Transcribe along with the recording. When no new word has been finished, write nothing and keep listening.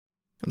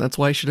And that's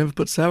why you should never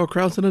put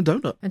sauerkraut in a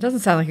donut. It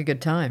doesn't sound like a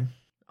good time.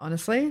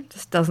 Honestly,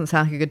 just doesn't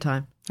sound like a good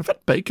time. I've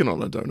had bacon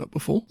on a donut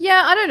before.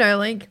 Yeah, I don't know.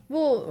 Like,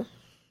 well,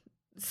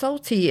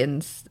 salty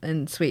and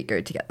sweet go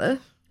together.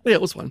 Yeah,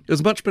 it was fun. It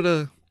was much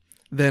better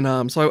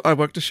than, so I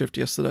worked a shift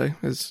yesterday,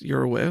 as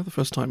you're aware, the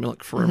first time in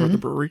like forever at the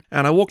brewery.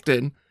 And I walked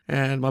in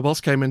and my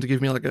boss came in to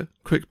give me like a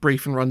quick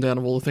brief and rundown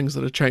of all the things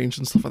that had changed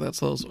and stuff like that.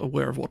 So I was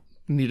aware of what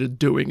needed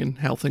doing and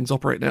how things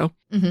operate now.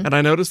 And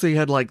I noticed that he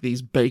had like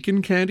these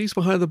bacon candies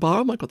behind the bar.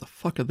 I'm like, what the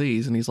fuck are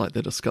these? And he's like,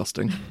 they're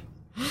disgusting.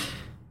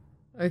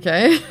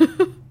 Okay.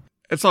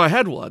 And so I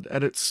had one,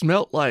 and it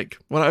smelt like,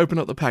 when I opened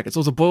up the packet, so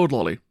it was a boiled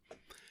lolly,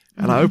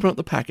 and I open up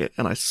the packet,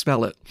 and I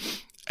smell it,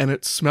 and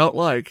it smelt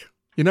like,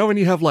 you know when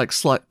you have like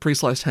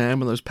pre-sliced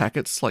ham in those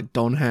packets, like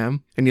Don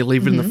ham, and you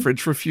leave it in the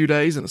fridge for a few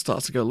days, and it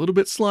starts to go a little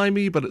bit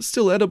slimy, but it's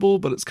still edible,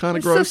 but it's kind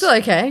of gross. Still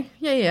okay.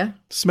 Yeah.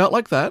 Smelt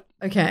like that.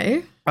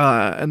 Okay.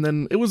 And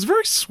then it was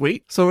very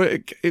sweet, so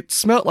it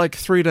smelt like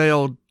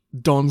 3-day-old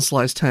Don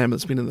sliced ham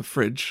that's been in the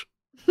fridge.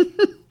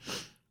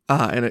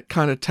 And it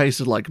kind of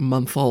tasted like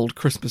month-old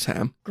Christmas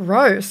ham.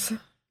 Gross.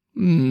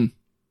 Yeah,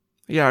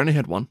 I only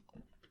had one.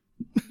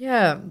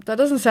 Yeah, that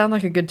doesn't sound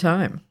like a good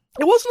time.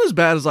 It wasn't as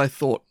bad as I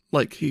thought,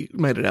 like he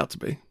made it out to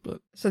be. But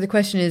So the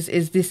question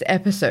is this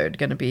episode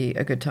going to be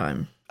a good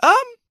time?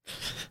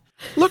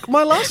 Look,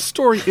 my last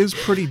story is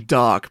pretty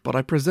dark, but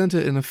I present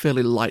it in a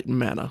fairly light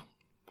manner,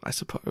 I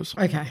suppose.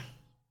 Okay.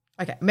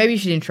 Maybe you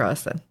should intro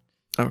us then.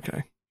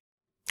 Okay.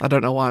 I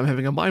don't know why I'm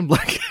having a mind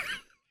blank.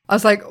 I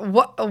was like,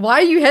 what? Why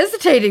are you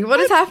hesitating? What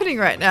is happening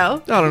right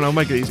now? I don't know,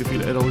 make it easy for you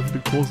to edit. I'll be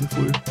pausing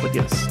for you, but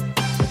yes.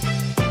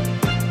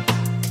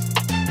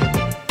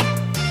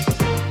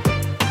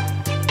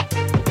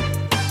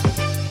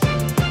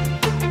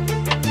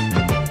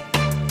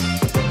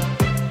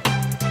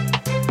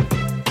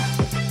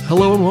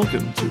 Hello and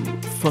welcome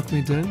to Fuck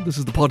Me Dead. This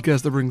is the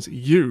podcast that brings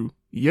you,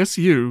 yes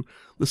you,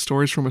 the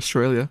stories from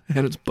Australia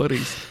and its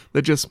buddies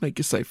that just make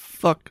you say,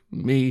 fuck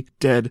me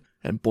dead.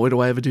 And boy, do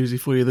I have a doozy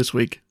for you this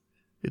week.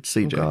 It's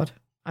CJ. Oh God.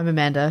 I'm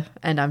Amanda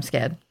and I'm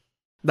scared.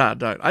 Nah,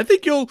 don't. I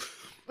think you'll,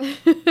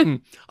 it's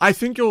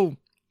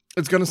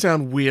going to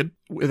sound weird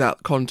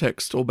without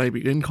context or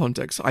maybe in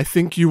context. I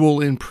think you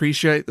will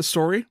appreciate the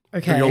story.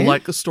 Okay. And you'll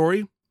like the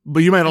story.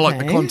 But you may not like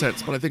the Okay.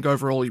 contents, but I think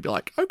overall you'd be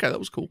like, okay, that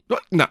was cool.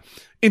 No,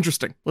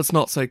 interesting. Let's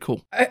not say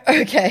cool.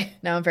 Okay.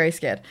 Now I'm very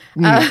scared.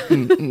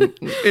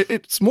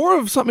 It's more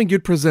of something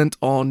you'd present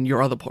on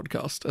your other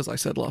podcast, as I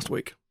said last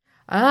week.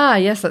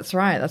 Yes, that's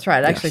right. I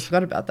actually Yes.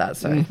 forgot about that.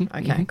 So,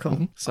 okay,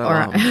 cool. So, All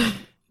right.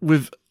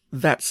 With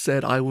that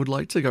said, I would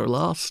like to go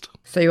last.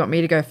 So you want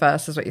me to go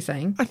first is what you're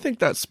saying? I think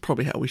that's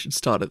probably how we should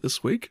start it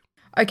this week.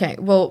 Okay.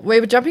 Well, we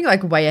were jumping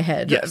like way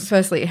ahead. Yes.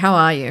 Firstly, how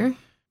are you?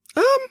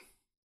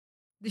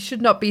 This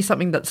should not be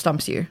something that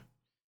stumps you.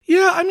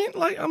 Yeah, I mean,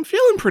 like, I'm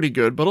feeling pretty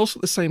good, but also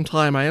at the same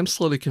time, I am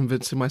slowly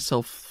convincing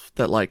myself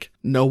that, like,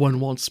 no one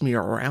wants me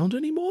around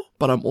anymore,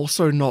 but I'm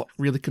also not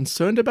really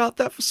concerned about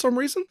that for some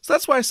reason. So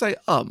that's why I say,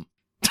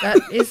 That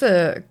is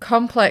a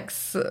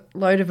complex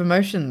load of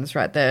emotions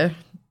right there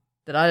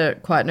that I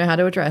don't quite know how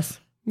to address.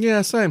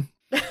 Yeah, same.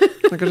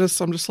 Like,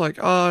 I'm just like,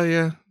 oh,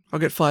 yeah, I'll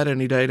get fired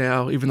any day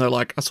now, even though,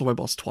 like, I saw my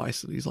boss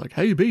twice, and he's like,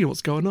 hey, B,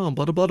 what's going on,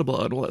 blah, blah, blah,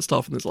 blah, and all that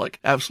stuff, and there's, like,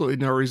 absolutely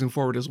no reason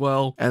for it as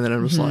well, and then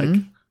I'm just like,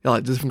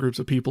 different groups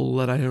of people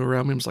that I have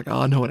around me, I'm just like,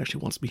 oh, no one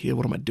actually wants me here,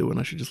 what am I doing,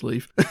 I should just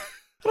leave. And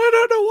I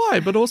don't know why,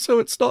 but also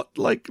it's not,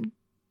 like,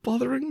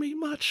 bothering me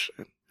much.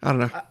 I don't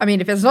know. I mean,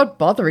 if it's not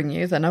bothering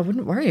you, then I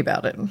wouldn't worry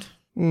about it.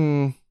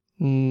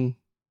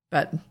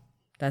 But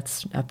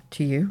that's up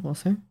to you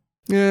also.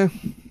 Yeah,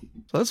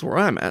 so that's where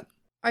I'm at.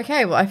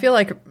 Okay, well, I feel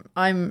like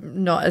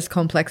I'm not as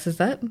complex as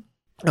that.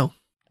 Oh.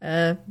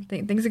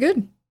 Things are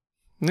good.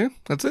 Yeah,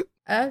 that's it.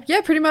 Yeah,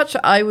 pretty much.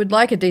 I would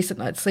like a decent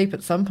night's sleep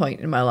at some point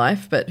in my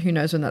life, but who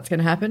knows when that's going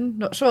to happen.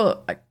 Not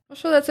sure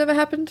that's ever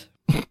happened.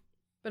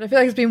 But I feel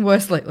like it's been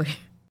worse lately.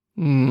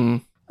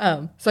 So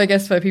I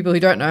guess for people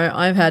who don't know,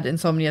 I've had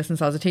insomnia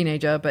since I was a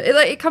teenager, but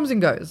it comes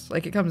and goes.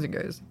 Like, it comes and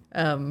goes.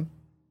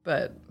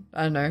 But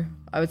I don't know.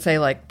 I would say,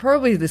 like,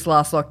 probably this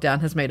last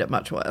lockdown has made it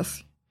much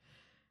worse.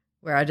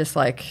 Where I just,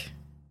 like,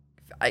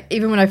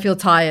 even when I feel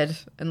tired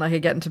and, like, I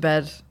get into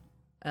bed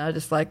and I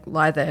just, like,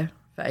 lie there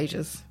for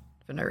ages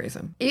for no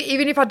reason.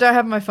 Even if I don't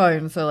have my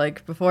phone. So,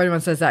 like, before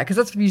anyone says that, because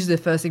that's usually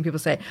the first thing people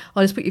say,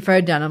 oh, just put your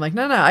phone down. I'm like,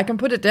 no, I can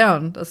put it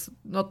down. That's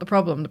not the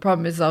problem. The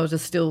problem is I'll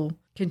just still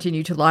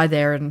continue to lie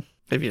there and...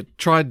 Have you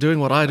tried doing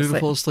what I do to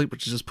fall asleep,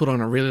 which is just put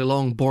on a really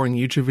long, boring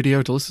YouTube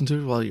video to listen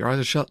to while your eyes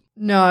are shut?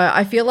 No,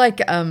 I feel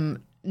like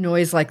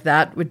noise like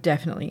that would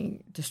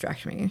definitely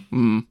distract me.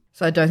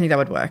 So I don't think that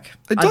would work.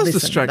 It does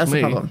distract That's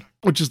me, the problem.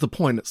 which is the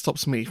point. It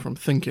stops me from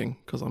thinking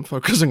because I'm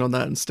focusing on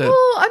that instead.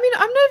 Well, I mean,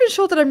 I'm not even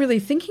sure that I'm really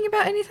thinking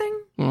about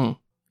anything.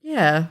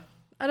 Yeah,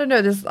 I don't know.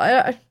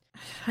 I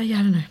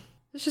don't know.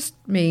 It's just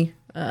me.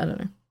 I don't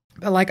know.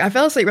 But like, I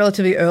fell asleep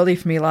relatively early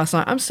for me last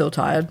night. I'm still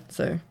tired,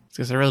 so...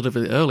 Because they're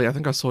relatively early. I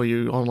think I saw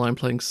you online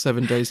playing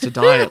 7 Days to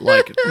Die at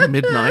like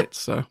midnight,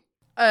 so...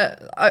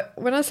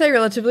 when I say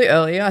relatively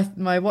early,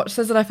 my watch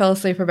says that I fell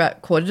asleep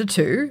about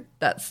 1:45.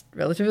 That's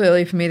relatively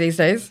early for me these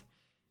days.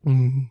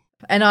 And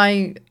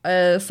I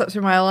slept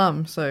through my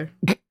alarm, so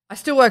I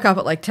still woke up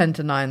at like 10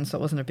 to 9, so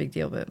it wasn't a big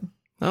deal, but...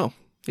 Oh,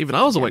 even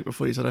I was awake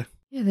before you today.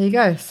 Yeah, there you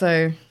go.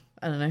 So,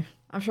 I don't know.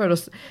 I'm sure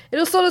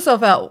it'll sort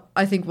itself out,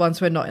 I think,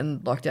 once we're not in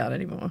lockdown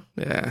anymore.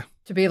 Yeah.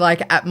 To be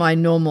like at my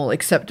normal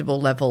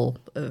acceptable level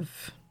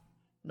of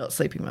not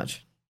sleeping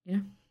much, you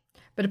know?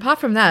 But apart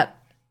from that,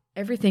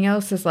 everything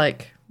else is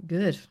like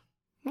good.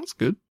 That's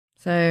good.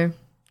 So,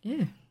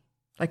 yeah.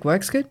 Like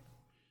work's good.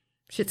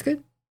 Shit's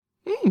good.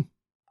 Mm.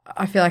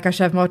 I feel like I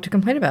should have more to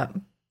complain about.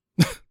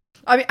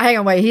 I mean, hang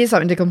on, wait, here's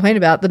something to complain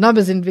about. The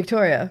numbers in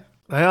Victoria.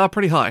 They are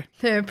pretty high.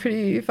 They're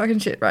pretty fucking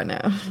shit right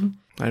now.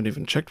 I haven't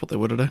even checked what they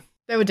were today.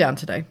 They were down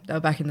today. They were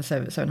back in the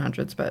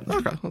 700s, but...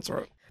 Okay, that's all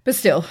right. But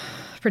still,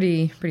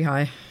 pretty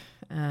high.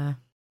 I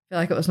feel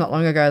like it was not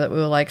long ago that we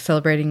were like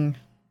celebrating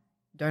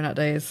donut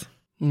days.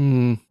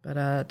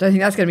 But don't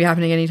think that's going to be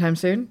happening anytime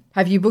soon.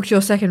 Have you booked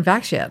your second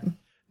vax yet?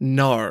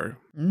 No.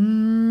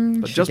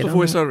 But just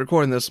before we started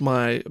recording this,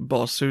 my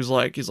boss, he's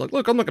like,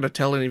 look, I'm not going to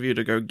tell any of you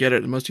to go get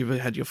it. And most of you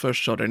had your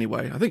first shot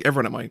anyway. I think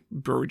everyone at my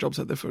brewery job's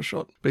had their first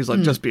shot. But he's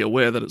like, just be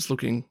aware that it's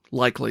looking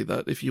likely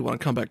that if you want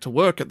to come back to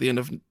work at the end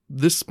of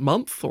this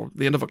month or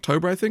the end of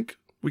October, I think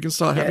we can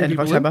start having end of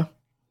people October.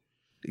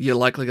 You're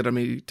likely going to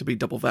need to be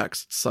double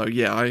vaxxed. So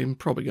yeah, I'm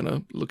probably going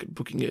to look at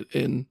booking it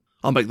in.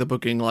 I'll make the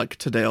booking like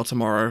today or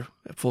tomorrow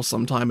for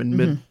some time in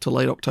mid to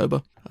late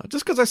October.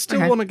 Just because I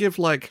still want to give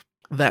like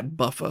that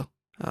buffer.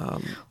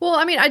 Well,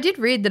 I mean, I did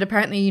read that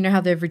apparently, you know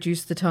how they've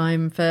reduced the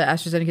time for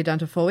AstraZeneca down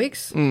to 4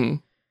 weeks? That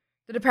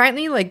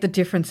apparently, like, the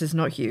difference is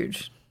not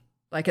huge.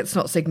 Like, it's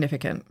not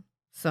significant.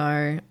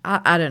 So,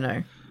 I don't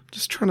know.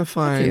 Just trying to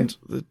find,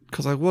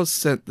 because I was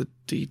sent the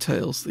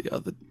details the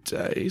other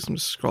day, so I'm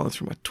just scrolling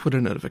through my Twitter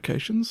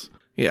notifications.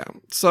 Yeah,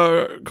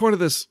 so according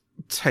to this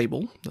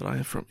table that I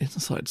have from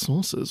Inside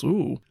Sources,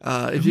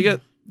 if you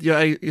get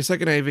your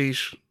second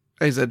AZ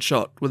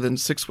shot within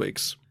 6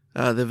 weeks,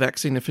 the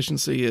vaccine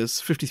efficiency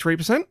is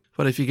 53%,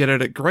 but if you get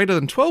it at greater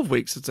than 12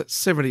 weeks, it's at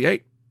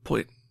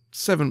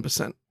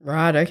 78.7%.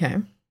 Right, okay.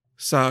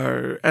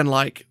 So, and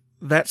like,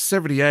 that's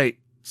 78.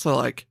 So,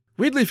 like,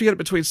 weirdly, if you get it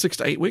between 6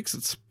 to 8 weeks,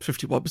 it's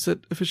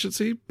 51%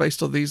 efficiency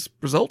based on these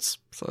results.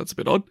 So that's a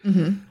bit odd.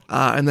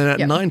 And then at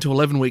 9 to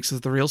 11 weeks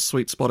is the real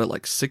sweet spot at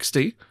like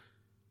 60,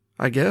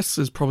 I guess,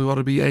 is probably what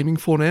I'd be aiming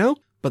for now.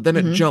 But then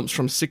it jumps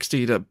from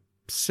 60 to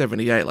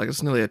 78, like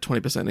it's nearly a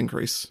 20%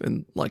 increase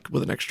in like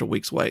with an extra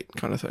week's wait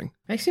kind of thing.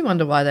 Makes me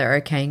wonder why they're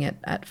okaying it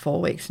at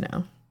 4 weeks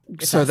now.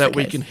 So that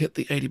we can hit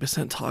the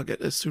 80%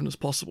 target as soon as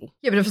possible.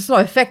 Yeah, but if it's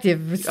not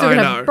effective, it's still going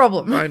to have a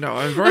problem. I know.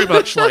 I'm very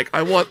much like,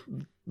 I want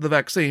the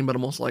vaccine, but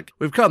I'm also like,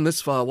 we've come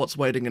this far, what's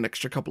waiting an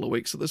extra couple of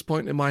weeks at this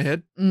point in my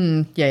head?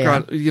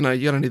 Yeah. You know,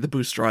 you're going to need the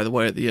booster either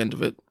way at the end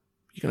of it.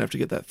 You're going to have to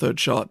get that third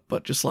shot,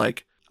 but just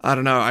like, I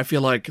don't know, I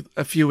feel like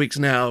a few weeks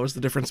now is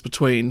the difference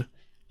between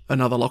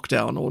another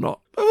lockdown or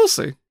not. But we'll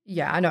see.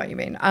 Yeah, I know what you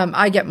mean.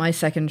 I get my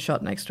second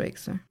shot next week,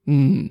 so.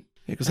 Yeah,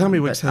 because how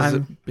many weeks has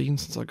it been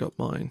since I got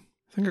mine?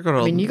 I think I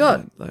got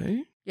it that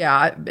day.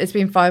 Yeah, it's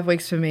been 5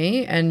 weeks for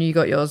me, and you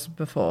got yours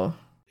before.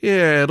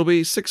 Yeah, it'll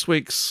be 6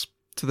 weeks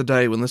to the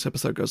day when this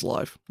episode goes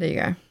live. There you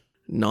go.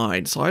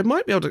 9. So I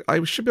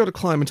should be able to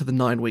climb into the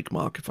 9-week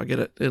mark if I get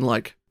it in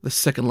like the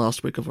second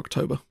last week of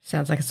October.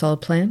 Sounds like a solid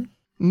plan.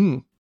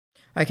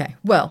 Okay,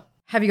 well,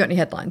 have you got any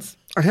headlines?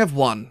 I have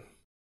one.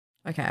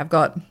 Okay, I've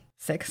got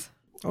 6.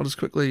 I'll just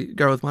quickly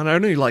go with mine. I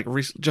only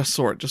just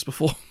saw it just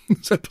before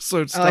this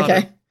episode started. Oh,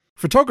 okay.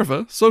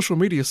 Photographer, social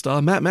media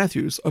star Matt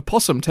Matthews,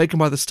 opossum taken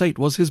by the state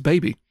was his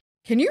baby.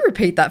 Can you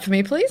repeat that for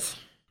me, please?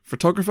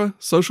 Photographer,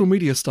 social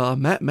media star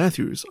Matt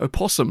Matthews,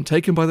 opossum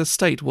taken by the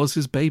state was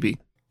his baby.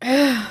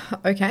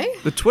 Okay.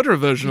 The Twitter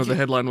version of the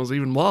headline was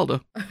even wilder.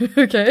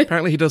 Okay.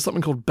 Apparently he does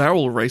something called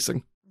barrel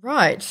racing.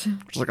 Right.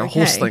 Which is like a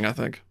horse thing, I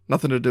think.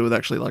 Nothing to do with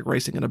actually like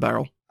racing in a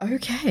barrel.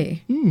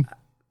 Okay.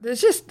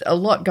 There's just a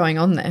lot going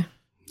on there.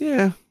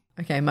 Yeah.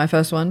 Okay, my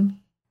first one.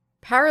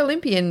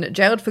 Paralympian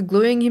jailed for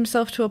gluing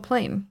himself to a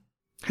plane.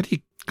 How do you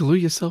glue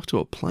yourself to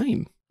a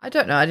plane? I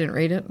don't know. I didn't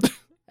read it.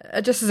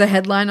 Just as a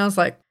headline, I was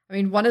like, I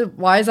mean,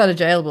 why is that a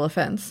jailable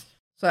offence?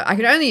 So I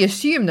can only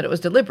assume that it was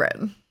deliberate.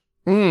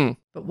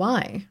 But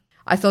why?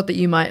 I thought that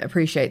you might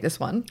appreciate this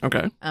one.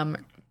 Okay.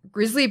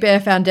 Grizzly bear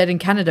found dead in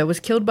Canada was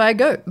killed by a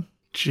goat.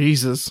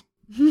 Jesus.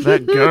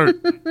 That goat.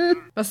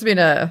 Must have been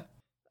a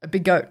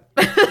big goat.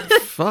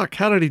 Fuck,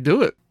 how did he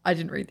do it? I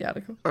didn't read the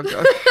article.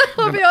 Okay.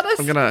 I'll be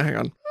honest. Hang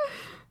on.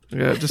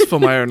 Yeah, just for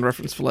my own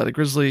reference for later.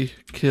 Grizzly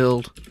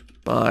killed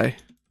by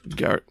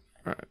goat.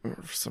 All right,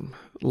 some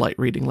light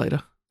reading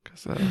later.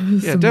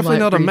 Yeah, definitely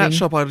not a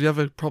matchup I'd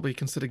ever probably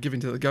consider giving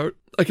to the goat.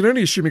 I can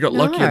only assume he got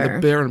lucky and the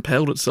bear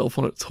impaled itself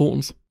on its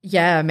horns.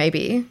 Yeah,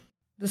 maybe.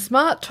 The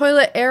smart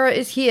toilet era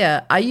is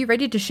here. Are you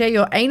ready to share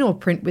your anal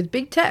print with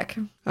big tech?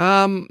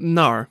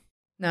 No.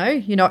 No,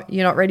 you're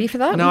not ready for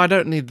that? No, I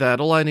don't need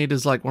that. All I need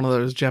is like one of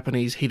those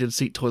Japanese heated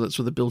seat toilets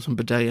with a built-in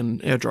bidet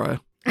and air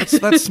dryer.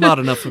 That's smart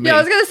enough for me. Yeah, I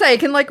was going to say,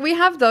 can we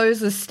have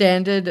those as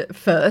standard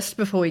first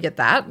before we get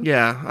that?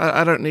 Yeah,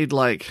 I don't need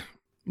like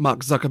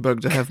Mark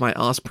Zuckerberg to have my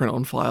ass print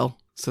on file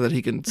so that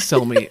he can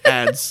sell me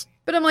ads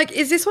But I'm like,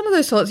 is this one of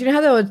those thoughts? You know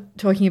how they were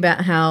talking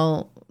about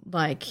how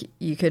like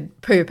you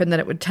could poop and then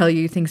it would tell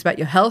you things about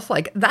your health?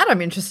 Like that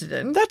I'm interested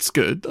in. That's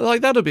good.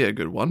 Like that'd be a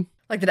good one.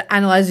 Like that it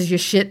analyzes your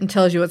shit and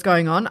tells you what's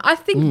going on. I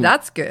think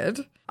that's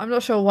good. I'm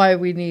not sure why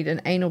we need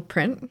an anal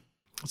print.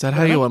 Is that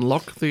how you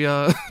unlock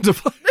the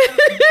device?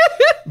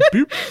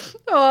 Boop.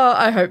 Oh,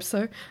 I hope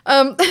so.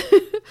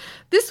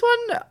 This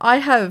one I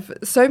have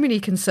so many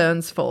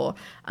concerns for.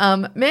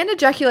 Man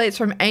ejaculates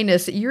from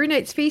anus,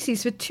 urinates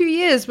feces for 2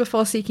 years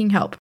before seeking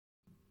help.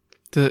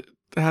 Did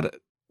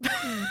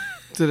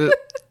it?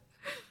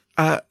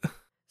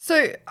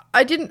 So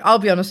I'll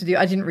be honest with you,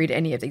 I didn't read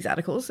any of these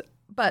articles.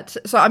 But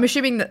so I'm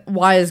assuming that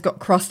wires got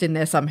crossed in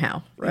there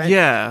somehow, right?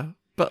 Yeah.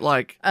 But,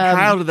 like,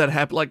 how did that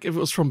happen? Like, if it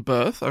was from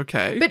birth,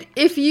 okay. But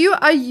if you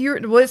are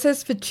well, it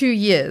says for 2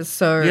 years,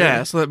 so...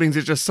 Yeah, so that means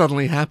it just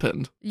suddenly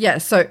happened. Yeah,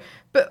 so...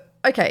 But,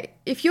 okay,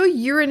 if you're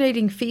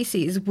urinating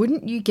feces,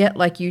 wouldn't you get,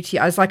 like,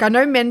 UTIs? Like, I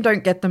know men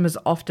don't get them as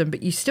often,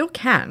 but you still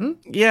can.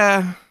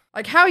 Yeah.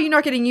 Like, how are you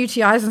not getting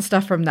UTIs and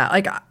stuff from that?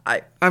 Like,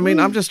 I mean,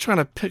 I'm just trying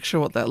to picture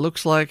what that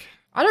looks like.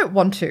 I don't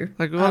want to.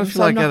 Like, what if you,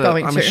 so like,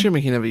 I'm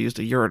assuming he never used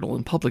a urinal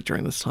in public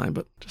during this time,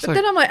 but just But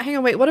then I'm like, hang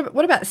on, wait,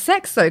 what about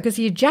sex, though? Because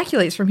he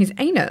ejaculates from his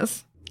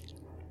anus.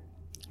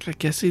 I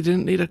guess he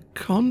didn't need a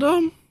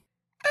condom?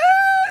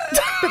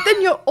 But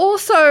then you're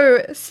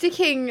also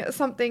sticking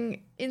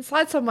something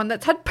inside someone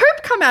that's had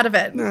poop come out of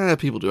it. Nah,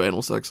 people do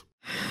anal sex.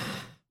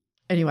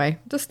 Anyway,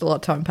 just a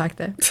lot to unpack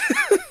there.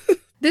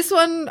 This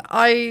one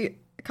I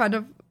kind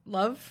of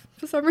love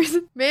for some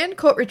reason. Man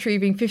caught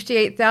retrieving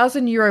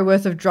 €58,000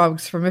 worth of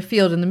drugs from a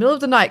field in the middle of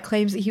the night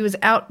claims that he was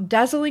out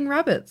dazzling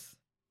rabbits.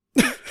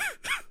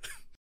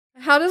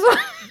 How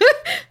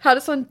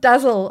does one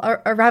dazzle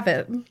a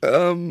rabbit?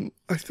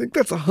 I think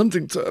that's a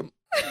hunting term.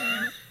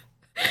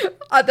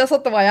 That's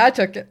not the way I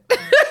took it.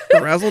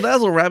 Razzle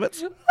dazzle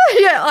rabbits.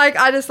 Yeah, like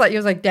I just like he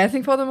was like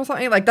dancing for them or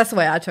something. Like that's the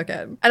way I took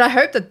it, and I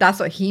hope that that's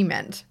what he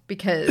meant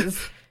because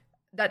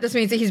that just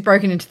means that he's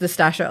broken into the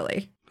stash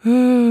early.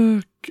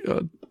 Oh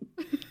God.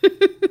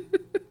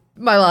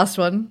 My last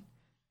one.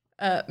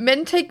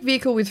 Men take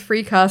vehicle with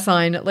free car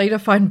sign, later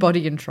find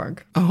body in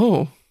trunk.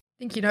 Oh. I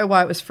think you know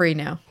why it was free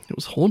now. It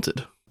was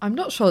haunted. I'm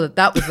not sure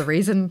that was the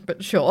reason,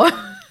 but sure.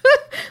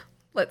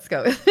 Let's go.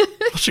 I was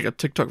watching a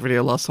TikTok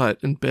video last night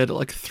in bed at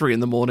like 3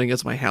 a.m.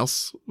 as my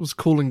house was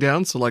cooling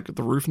down. So like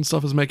the roof and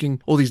stuff is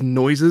making all these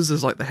noises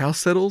as like the house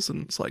settles.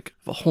 And it's like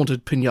a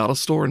haunted piñata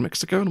store in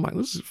Mexico. And I'm like,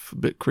 this is a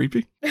bit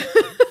creepy. You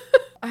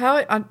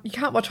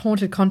can't watch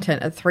haunted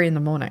content at 3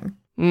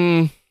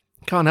 a.m.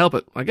 Can't help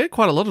it. I get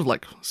quite a lot of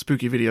like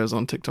spooky videos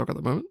on TikTok at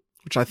the moment,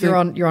 which I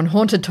think you're on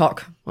Haunted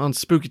Talk. On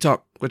Spooky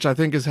Talk, which I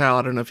think is how,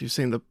 I don't know if you've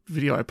seen the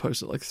video I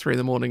posted at like 3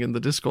 a.m. in the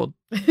Discord,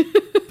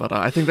 but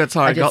I think that's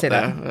how I got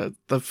there.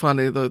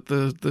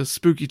 The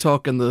Spooky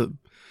Talk and the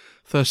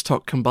Thirst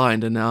Talk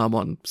combined, and now I'm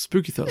on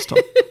Spooky Thirst Talk.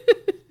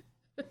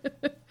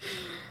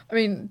 I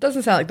mean, it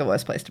doesn't sound like the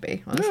worst place to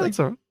be, honestly. Yeah, that's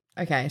all right.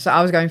 Okay, so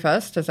I was going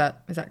first. Is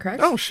that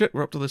correct? Oh shit,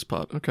 we're up to this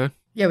part. Okay.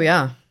 Yeah, we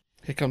are.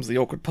 Here comes the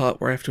awkward part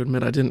where I have to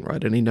admit I didn't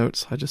write any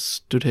notes. I just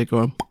stood here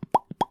going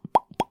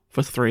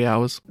for 3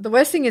 hours. The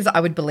worst thing is I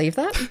would believe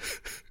that.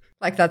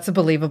 Like, that's a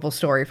believable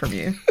story from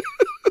you.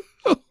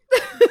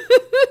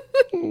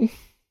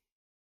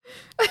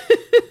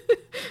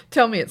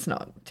 Tell me it's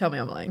not. Tell me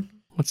I'm lying.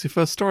 What's your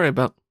first story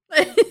about?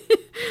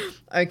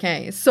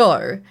 Okay,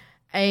 so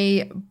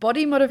a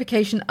body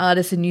modification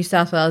artist in New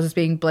South Wales is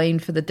being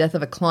blamed for the death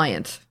of a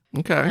client.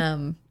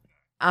 Okay.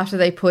 After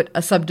they put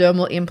a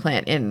subdermal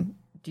implant in.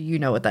 Do you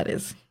know what that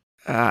is?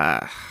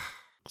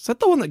 Is that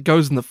the one that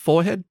goes in the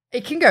forehead?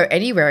 It can go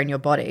anywhere in your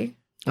body.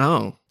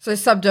 Oh. So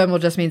subdermal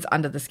just means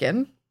under the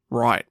skin.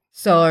 Right.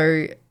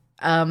 So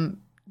they're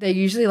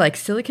usually like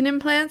silicone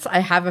implants. I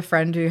have a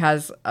friend who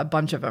has a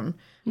bunch of them.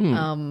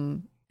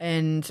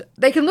 And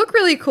they can look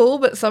really cool,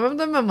 but some of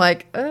them I'm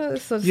like,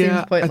 this sort of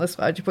seems pointless.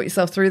 Why'd you put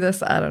yourself through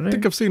this? I don't know. I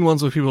think I've seen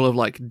ones where people have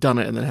like done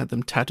it and then had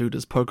them tattooed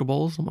as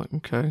Pokeballs. I'm like,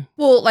 okay.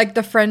 Well, like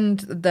the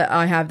friend that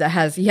I have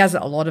he has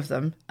a lot of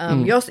them.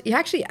 He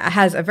actually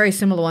has a very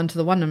similar one to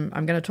the one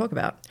I'm going to talk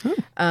about.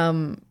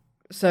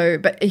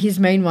 But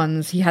his main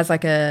ones, he has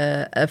like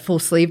a full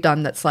sleeve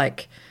done that's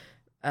like,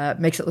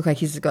 makes it look like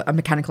he's got a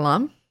mechanical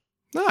arm.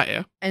 Oh,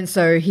 yeah. And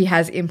so he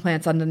has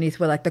implants underneath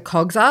where like the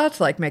cogs are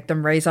to like make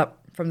them raise up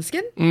from the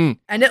skin.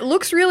 And it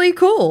looks really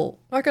cool.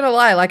 Not gonna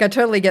lie, like I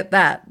totally get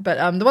that. But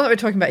the one that we're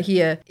talking about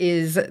here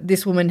is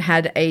this woman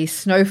had a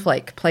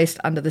snowflake placed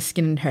under the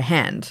skin in her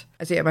hand.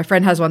 So yeah, my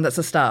friend has one that's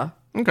a star.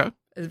 Okay.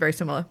 It's very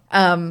similar.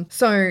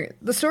 So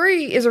the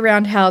story is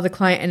around how the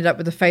client ended up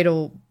with a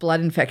fatal blood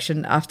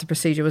infection after the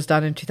procedure was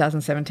done in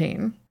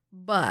 2017.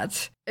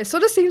 But it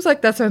sort of seems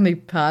like that's only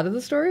part of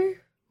the story.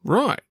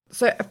 Right.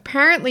 So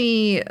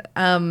apparently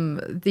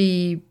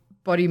the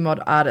body mod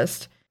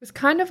artist was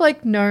kind of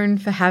like known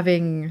for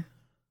having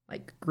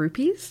like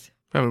groupies.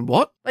 Having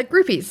what? Like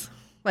groupies.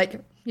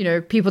 Like, you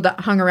know, people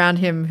that hung around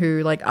him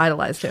who like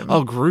idolized him.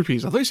 Oh,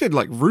 groupies. I thought you said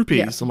like rupees.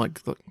 Yeah. I'm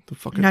like the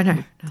fucking No.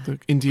 the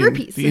Indian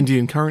Groupies. the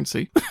Indian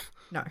currency.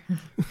 No.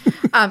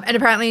 And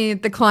apparently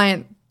the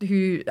client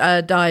who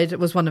died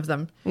was one of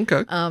them.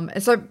 Okay.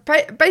 And so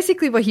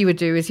basically what he would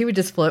do is he would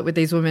just flirt with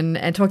these women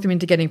and talk them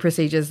into getting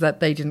procedures that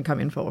they didn't come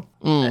in for.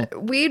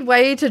 Weird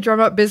way to drum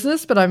up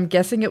business, but I'm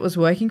guessing it was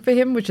working for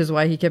him, which is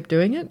why he kept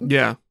doing it.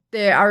 Yeah.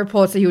 There are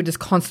reports that he would just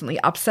constantly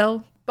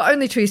upsell, but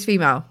only to his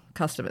female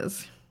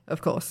customers,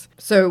 of course.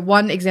 So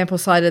one example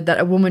cited that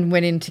a woman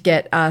went in to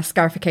get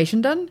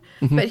scarification done,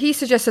 but he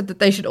suggested that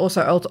they should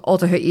also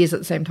alter her ears at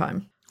the same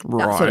time.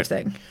 That sort of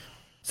thing.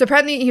 So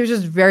apparently he was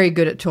just very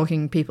good at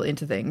talking people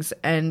into things.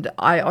 And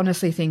I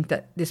honestly think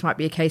that this might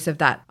be a case of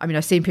that. I mean,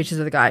 I've seen pictures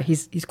of the guy.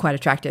 He's quite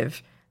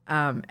attractive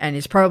and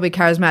is probably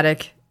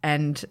charismatic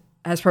and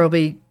has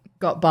probably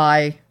got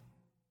by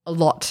a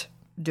lot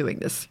doing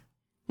this.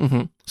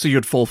 So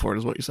you'd fall for it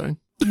is what you're saying?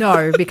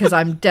 No, because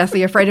I'm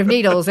deathly afraid of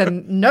needles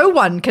and no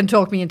one can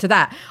talk me into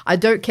that. I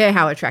don't care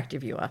how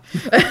attractive you are.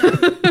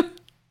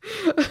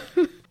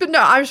 But no,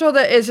 I'm sure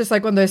that it's just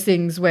like one of those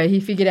things where he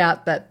figured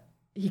out that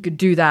he could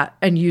do that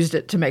and used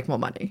it to make more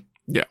money.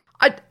 Yeah.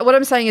 What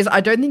I'm saying is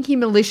I don't think he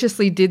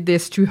maliciously did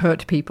this to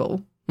hurt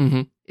people,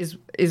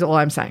 is all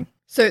I'm saying.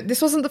 So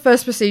this wasn't the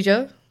first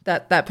procedure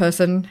that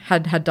person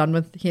had done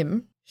with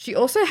him. She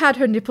also had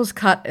her nipples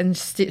cut and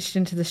stitched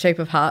into the shape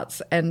of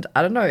hearts. And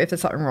I don't know if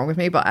there's something wrong with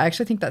me, but I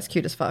actually think that's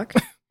cute as fuck.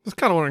 I was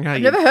kind of wondering how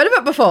I've never heard of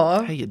it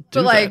before. How you do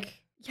but like,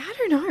 yeah, I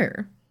don't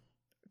know.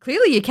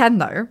 Clearly you can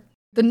though.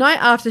 The night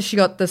after she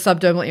got the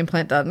subdermal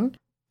implant done,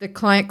 the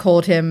client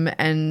called him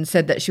and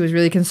said that she was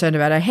really concerned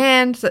about her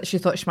hand, that she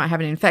thought she might have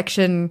an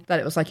infection, that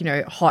it was like,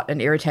 hot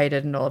and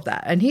irritated and all of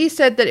that. And he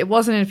said that it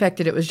wasn't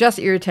infected, it was just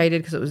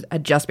irritated because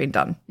had just been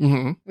done.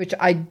 Which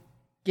I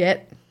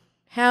get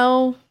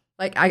how,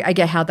 I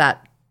get how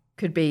that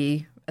could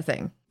be a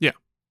thing. Yeah.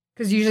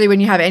 Because usually when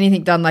you have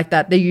anything done like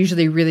that, they're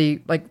usually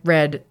really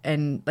red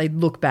and they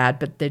look bad,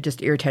 but they're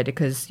just irritated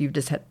because you've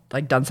just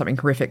had done something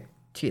horrific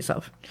to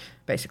yourself,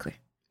 basically.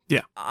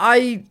 Yeah.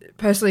 I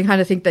personally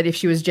kind of think that if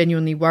she was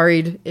genuinely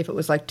worried, if it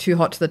was too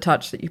hot to the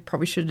touch, that you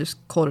probably should have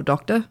just called a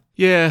doctor.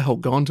 Yeah, or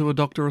gone to a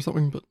doctor or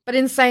something. But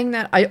in saying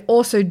that, I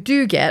also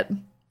do get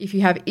if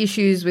you have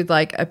issues with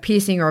a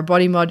piercing or a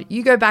body mod,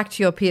 you go back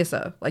to your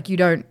piercer. You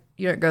don't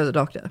go to the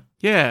doctor.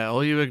 Yeah,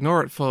 or you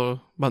ignore it for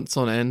months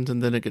on end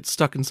and then it gets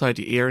stuck inside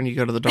your ear and you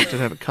go to the doctor to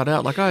have it cut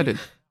out like I did.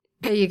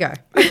 There you go.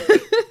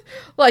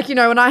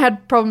 When I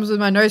had problems with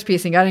my nose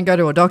piercing, I didn't go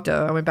to a doctor.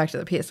 I went back to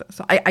the piercer.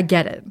 So I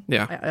get it.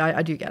 Yeah.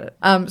 I do get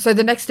it. So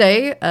the next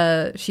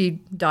day,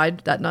 she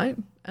died that night.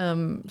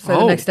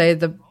 The next day,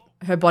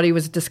 her body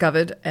was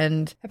discovered.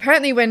 And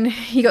apparently when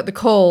he got the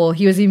call,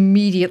 he was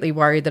immediately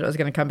worried that it was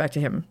going to come back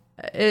to him.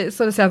 It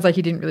sort of sounds like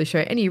he didn't really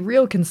show any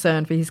real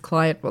concern for his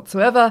client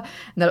whatsoever.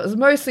 And that it was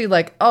mostly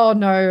oh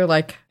no,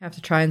 I have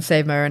to try and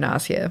save my own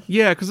ass here.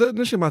 Yeah, because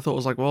initially my thought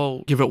was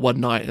well, give it one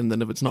night and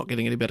then if it's not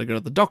getting any better, go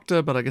to the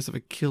doctor. But I guess if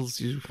it kills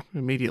you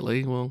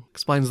immediately, well,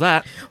 explains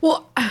that.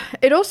 Well,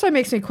 it also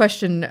makes me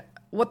question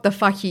what the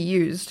fuck he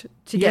used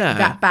to get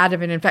that bad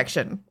of an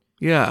infection.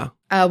 Yeah.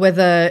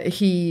 Whether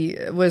he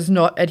was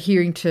not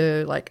adhering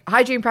to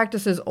hygiene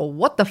practices or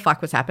what the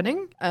fuck was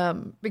happening.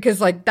 Because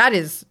that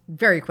is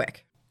very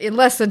quick. In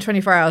less than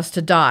 24 hours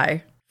to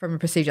die from a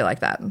procedure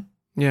like that.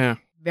 Yeah.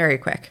 Very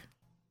quick.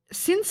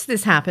 Since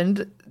this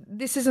happened,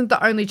 this isn't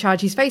the only charge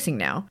he's facing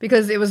now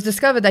because it was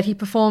discovered that he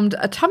performed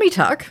a tummy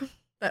tuck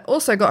that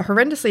also got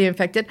horrendously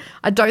infected.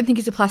 I don't think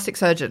he's a plastic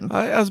surgeon.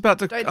 I was about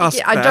to ask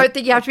that. I don't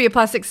think you have to be a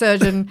plastic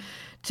surgeon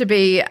to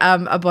be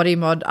a body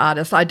mod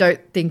artist. I don't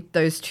think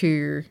those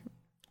two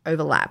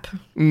overlap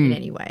in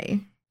any way.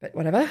 But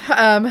whatever.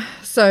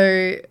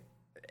 So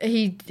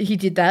he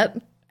did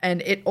that.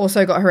 And it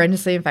also got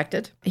horrendously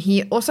infected.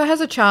 He also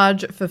has a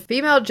charge for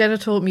female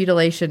genital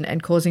mutilation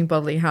and causing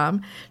bodily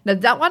harm. Now,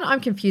 that one I'm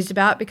confused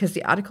about because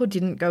the article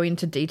didn't go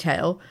into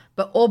detail,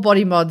 but all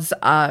body mods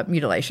are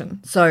mutilation.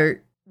 So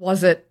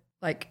was it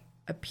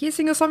a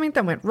piercing or something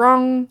that went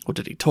wrong? Or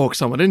did he talk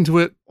someone into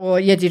it? Or,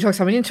 did he talk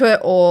someone into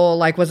it? Or,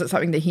 was it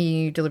something that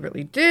he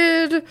deliberately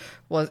did?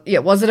 Was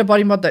it a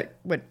body mod that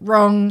went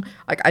wrong?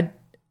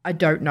 I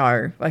don't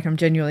know. I'm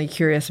genuinely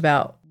curious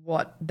about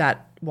what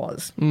that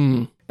was.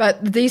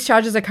 But these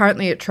charges are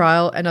currently at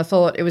trial, and I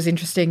thought it was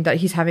interesting that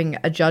he's having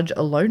a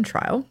judge-alone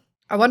trial.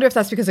 I wonder if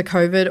that's because of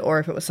COVID or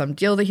if it was some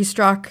deal that he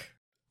struck.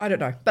 I don't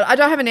know. But I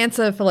don't have an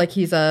answer for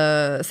his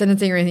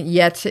sentencing or anything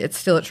yet. It's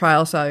still at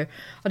trial, so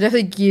I'll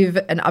definitely give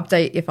an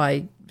update if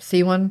I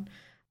see one.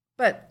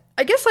 But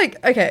I guess,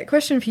 okay,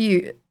 question for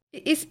you.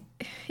 Is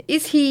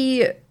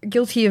he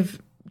guilty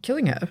of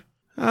killing her?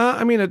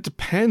 It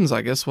depends,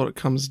 I guess, what it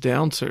comes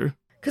down to.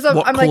 Because I'm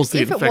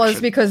if it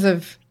was because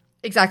of...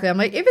 Exactly. I'm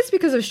if it's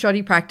because of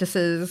shoddy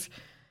practices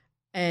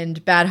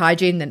and bad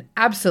hygiene, then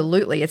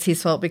absolutely it's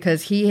his fault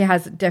because he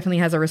definitely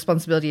has a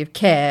responsibility of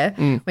care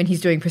when he's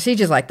doing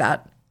procedures like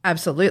that.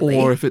 Absolutely.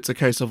 Or if it's a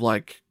case of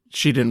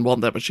she didn't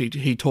want that, but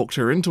he talked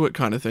her into it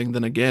kind of thing,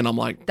 then again, I'm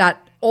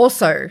that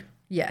also,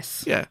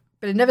 yes. Yeah.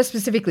 But it never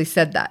specifically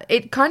said that.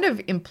 It kind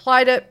of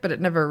implied it, but it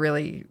never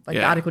really,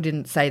 the article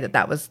didn't say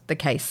that was the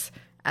case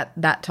at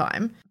that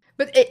time.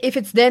 But if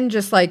it's then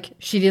just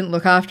she didn't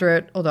look after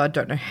it, although I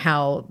don't know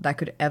how that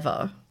could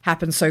ever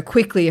happen so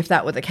quickly if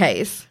that were the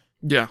case.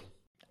 Yeah.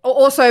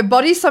 Also,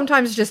 bodies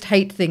sometimes just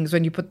hate things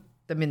when you put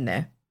them in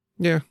there.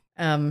 Yeah.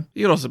 You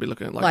could also be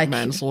looking at like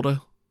manslaughter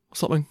or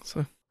something.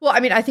 So. Well, I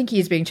mean, I think he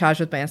is being charged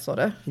with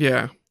manslaughter.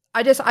 Yeah.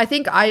 I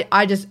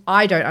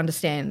don't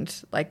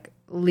understand, like,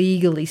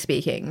 legally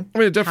speaking. I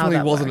mean, it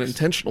definitely wasn't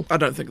intentional. I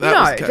don't think that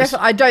was the case.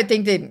 Definitely. I don't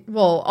think that,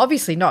 well,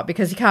 obviously not,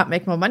 because you can't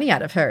make more money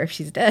out of her if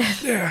she's dead.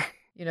 Yeah.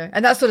 You know,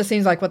 and that sort of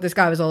seems like what this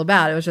guy was all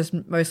about. It was just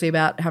mostly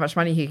about how much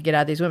money he could get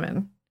out of these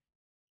women.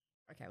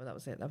 Okay, well, that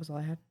was it. That was all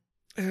I had.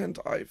 And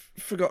I've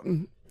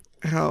forgotten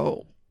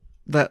how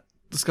that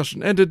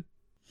discussion ended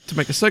to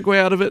make a segue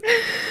out of it.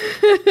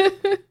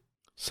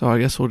 So I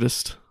guess we'll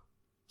just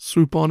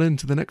swoop on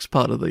into the next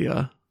part of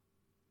the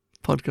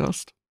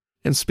podcast.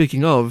 And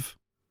speaking of,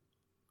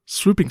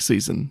 swooping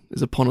season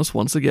is upon us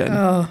once again.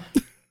 Oh,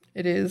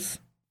 it is.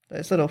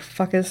 Those little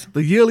fuckers.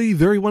 The yearly,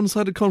 very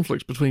one-sided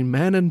conflict between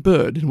man and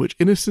bird in which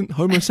innocent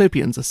Homo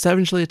sapiens are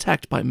savagely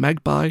attacked by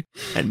magpie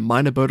and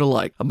minor bird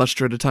alike. A much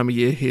dreaded time of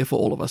year here for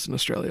all of us in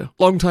Australia.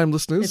 Long-time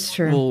listeners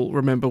will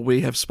remember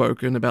we have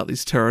spoken about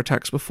these terror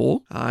attacks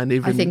before. And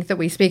even, I think that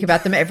we speak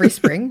about them every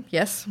spring,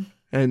 yes.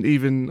 And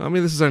even, I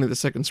mean, this is only the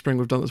second spring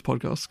we've done this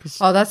podcast.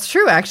 Oh, that's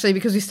true, actually,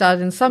 because we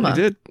started in summer. We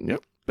did,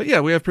 yep. But yeah,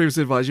 we have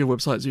previously advised you of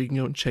websites so you can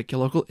go and check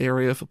your local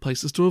area for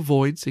places to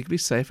avoid so you can be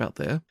safe out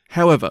there.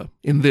 However,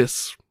 in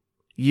this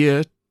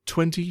year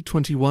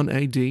 2021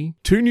 AD,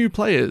 2 new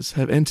players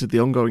have entered the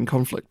ongoing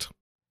conflict.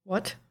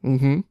 What?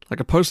 Like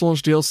a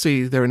post-launch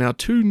DLC, there are now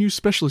 2 new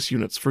specialist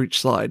units for each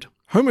side.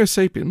 Homo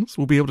sapiens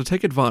will be able to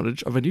take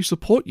advantage of a new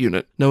support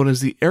unit known as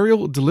the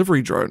Aerial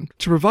Delivery Drone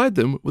to provide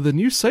them with a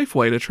new safe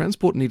way to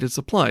transport needed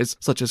supplies,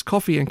 such as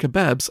coffee and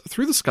kebabs,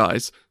 through the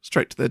skies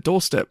straight to their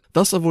doorstep,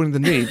 thus avoiding the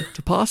need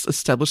to pass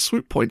established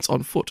swoop points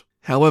on foot.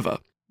 However,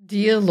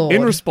 dear Lord.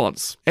 In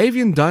response,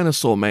 avian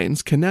dinosaur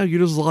mains can now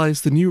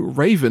utilize the new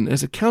Raven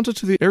as a counter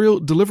to the Aerial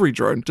Delivery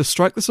Drone to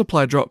strike the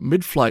supply drop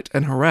mid-flight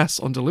and harass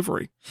on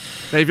delivery.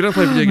 Now, if you don't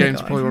play video games,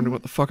 you're probably wondering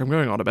what the fuck I'm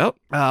going on about.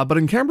 But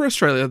in Canberra,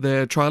 Australia,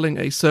 they're trialling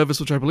a service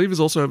which I believe is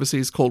also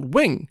overseas called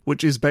Wing,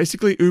 which is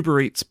basically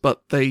Uber Eats,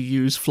 but they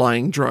use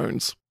flying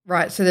drones.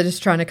 Right, so they're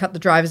just trying to cut the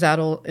drivers out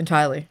all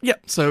entirely.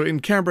 Yep, so in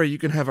Canberra, you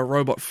can have a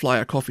robot fly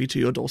a coffee to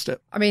your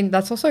doorstep. I mean,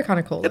 that's also kind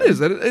of cool. It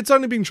is. It's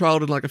only been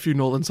trialled in like a few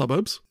northern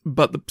suburbs,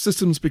 but the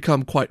system's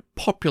become quite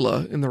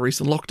popular in the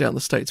recent lockdown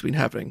the state's been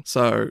having.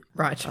 So,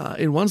 right.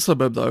 In one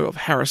suburb, though, of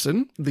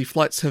Harrison, the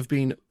flights have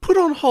been put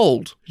on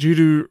hold due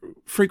to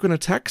frequent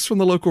attacks from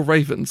the local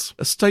ravens.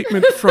 A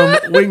statement from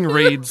Wing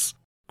reads,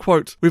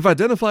 quote, "We've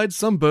identified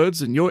some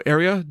birds in your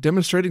area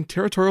demonstrating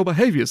territorial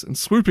behaviors and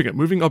swooping at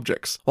moving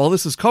objects. While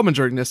this is common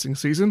during nesting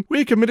season,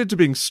 we are committed to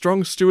being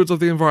strong stewards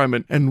of the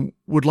environment and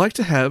would like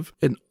to have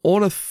an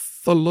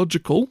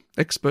ornithological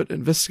expert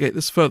investigate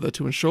this further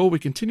to ensure we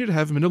continue to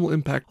have minimal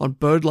impact on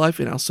bird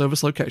life in our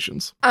service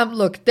locations."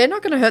 Look, they're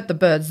not going to hurt the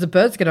birds. The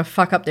birds going to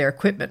fuck up their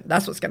equipment.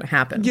 That's what's going to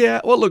happen.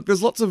 Yeah, well, look,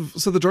 there's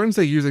so the drones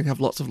they're using have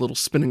lots of little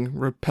spinning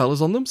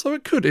repellers on them, so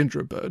it could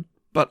injure a bird.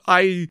 But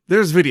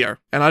there's video,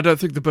 and I don't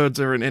think the birds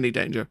are in any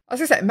danger. I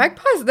was going to say,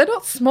 magpies, they're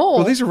not small.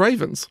 Well, these are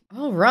ravens.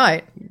 Oh,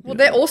 right. Well,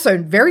 they're also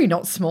very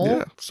not small.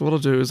 Yeah, so what I'll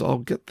do is I'll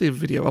get the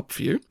video up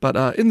for you. But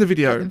in the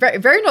video... Very,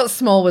 very not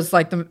small was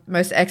like the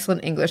most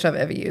excellent English I've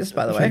ever used,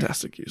 by the way.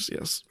 Fantastic use,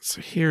 yes.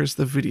 So here's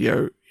the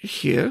video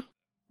here.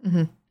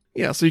 Mm-hmm.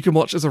 Yeah, so you can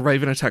watch as a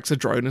raven attacks a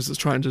drone as it's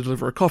trying to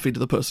deliver a coffee to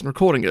the person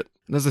recording it.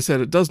 And as I said,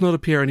 it does not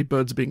appear any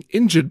birds are being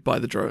injured by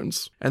the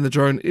drones. And the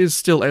drone is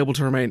still able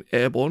to remain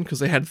airborne because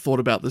they had thought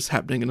about this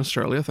happening in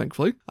Australia,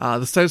 thankfully.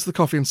 The status of the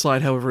coffee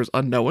inside, however, is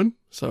unknown,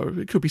 so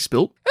it could be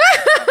spilt.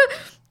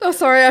 Oh,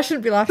 sorry, I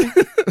shouldn't be laughing.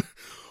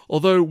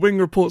 Although Wing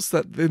reports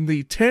that in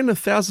the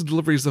 10,000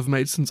 deliveries they've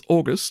made since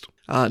August,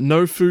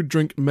 no food,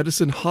 drink,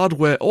 medicine,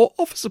 hardware, or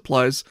office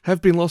supplies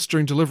have been lost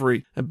during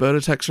delivery, and bird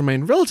attacks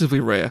remain relatively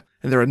rare,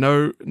 and there are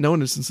no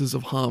known instances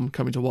of harm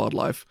coming to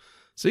wildlife.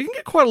 So you can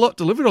get quite a lot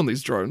delivered on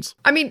these drones.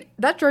 I mean,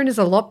 that drone is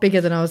a lot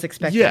bigger than I was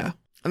expecting. Yeah,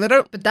 and they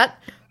don't... But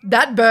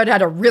that bird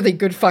had a really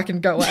good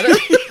fucking go at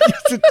it.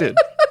 Yes, it did.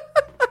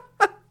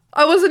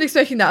 I wasn't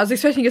expecting that. I was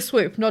expecting a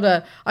swoop, not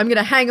a, I'm going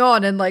to hang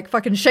on and like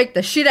fucking shake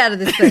the shit out of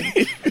this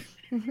thing.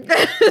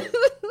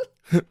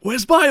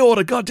 Where's my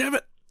order,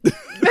 goddammit?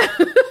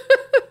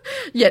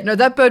 Yeah, no,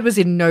 that bird was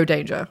in no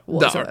danger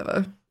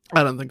whatsoever.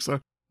 No, I don't think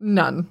so.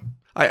 None.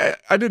 I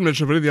didn't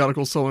mention, but in the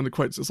article, someone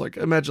equates it's like,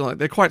 imagine like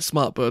they're quite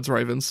smart birds,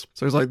 ravens.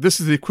 So it's like, this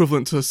is the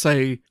equivalent to,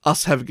 say,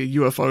 us having a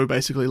UFO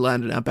basically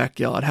land in our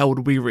backyard. How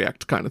would we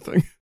react kind of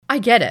thing? I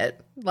get it.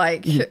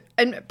 Like,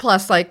 and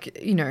plus, like,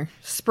 you know,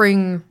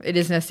 spring, it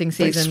is nesting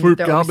season. They swoop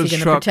they're garbage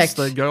trucks, protect...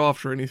 they go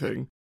after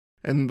anything.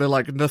 And they're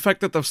like, the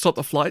fact that they've stopped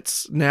the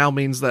flights now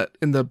means that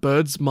in the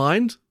bird's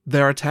mind,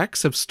 their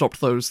attacks have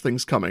stopped those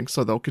things coming,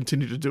 so they'll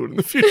continue to do it in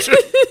the future.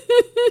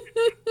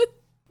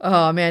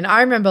 Oh man,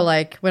 I remember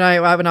like when I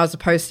was a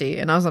postie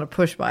and I was on a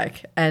push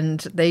bike, and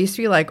there used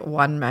to be like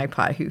one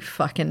magpie who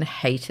fucking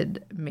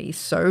hated me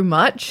so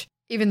much,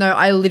 even though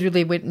I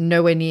literally went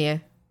nowhere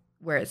near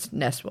where its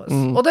nest was.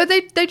 Although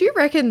they do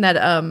reckon that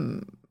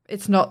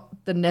it's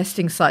not the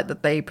nesting site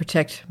that they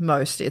protect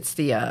most, it's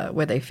the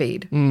where they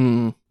feed.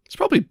 It's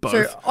probably both.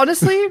 So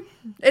honestly,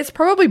 it's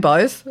probably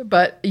both.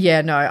 But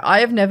yeah, no, I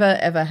have never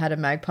ever had a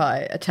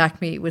magpie attack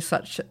me with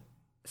such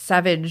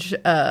savage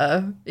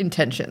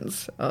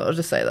intentions. I'll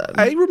just say that.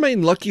 I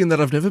remain lucky in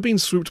that I've never been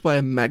swooped by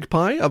a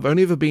magpie. I've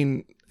only ever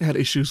had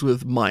issues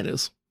with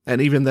miners. And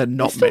even they're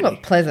not still many.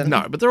 Not pleasant.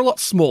 No, but they're a lot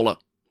smaller.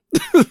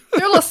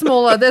 They're a lot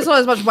smaller. There's not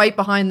as much weight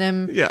behind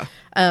them. Yeah.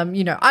 I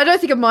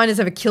don't think a miner's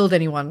ever killed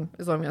anyone,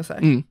 is what I'm going to say.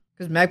 Mm.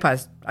 Because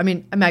magpies, I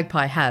mean, a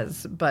magpie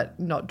has, but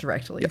not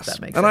directly, if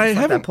that makes And sense.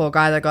 Like that poor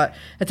guy that got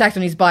attacked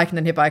on his bike and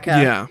then hit by a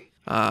car. Yeah.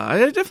 I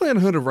definitely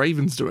hadn't heard of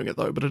ravens doing it,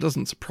 though, but it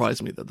doesn't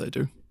surprise me that they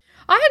do.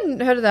 I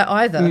hadn't heard of that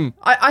either.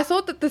 I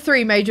thought that the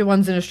three major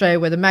ones in Australia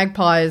were the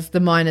magpies,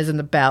 the miners, and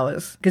the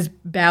bowers. Because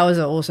bowers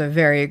are also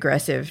very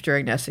aggressive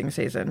during nesting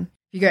season.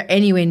 If you go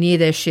anywhere near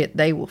their shit,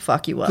 they will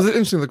fuck you up. Because it's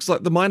interesting, because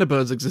like the miner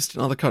birds exist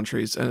in other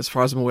countries, and as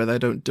far as I'm aware, they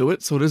don't do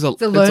it. So it's a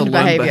learned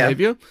behavior.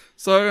 behavior.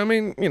 So, I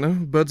mean,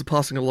 birds are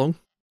passing along.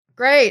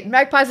 Great.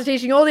 Magpies are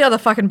teaching all the other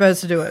fucking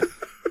birds to do it.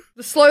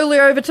 Slowly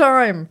over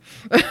time.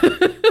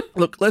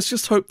 Look, let's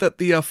just hope that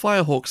the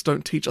firehawks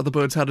don't teach other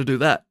birds how to do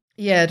that.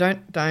 Yeah,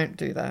 don't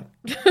do that.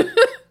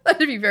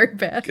 That'd be very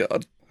bad.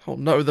 God. Oh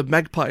no, the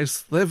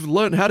magpies, they've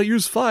learned how to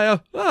use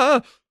fire.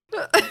 Ah!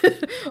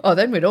 Oh,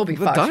 then we'd all be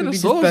fucked.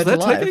 Dinosaurs, we'd be just they're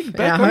alive taking in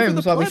back our over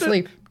homes the while we planet.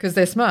 sleep because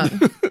they're smart.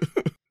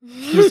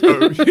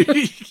 So,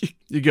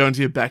 you go into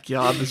your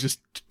backyard, there's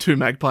just two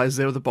magpies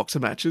there with a box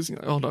of matches. You're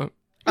like, oh no.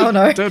 Oh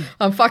no, Don't-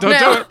 I'm fucked don't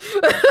now.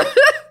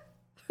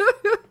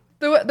 do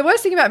The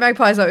worst thing about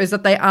magpies, though, is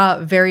that they are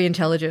very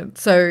intelligent.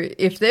 So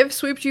if they've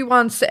swooped you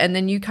once and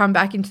then you come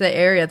back into their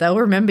area, they'll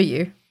remember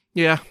you.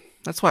 Yeah,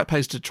 that's why it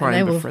pays to try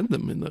and will. befriend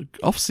them in the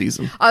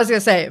off-season. I was going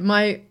to say,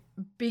 my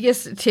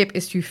biggest tip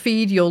is to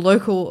feed your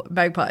local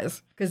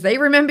magpies because they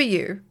remember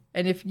you.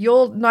 And if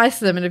you're nice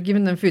to them and have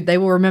given them food, they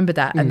will remember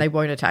that and they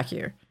won't attack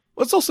you.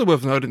 Well, it's also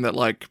worth noting that,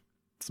 like,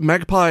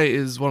 magpie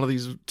is one of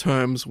these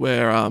terms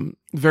where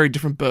very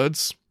different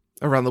birds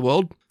around the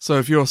world. So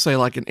if you're, say,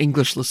 like an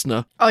English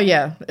listener, Oh,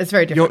 yeah, it's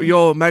very different.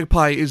 your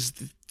magpie is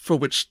for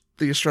which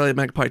the Australian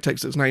magpie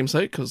takes its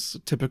namesake, because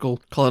typical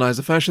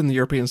colonizer fashion, the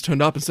Europeans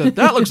turned up and said,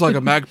 that looks like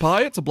a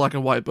magpie, it's a black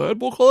and white bird,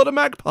 we'll call it a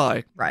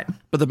magpie. Right.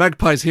 But the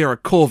magpies here are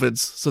corvids,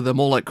 so they're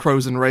more like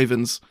crows and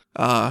ravens,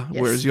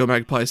 whereas your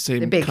magpies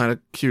seem kind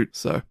of cute,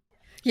 so.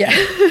 Yeah.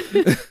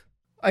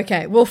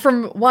 Okay, well,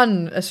 from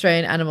one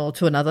Australian animal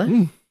to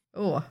another.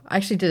 Oh, I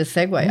actually did a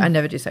segue. I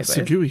never do segues.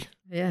 Segue.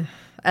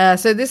 Yeah.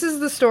 So this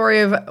is the story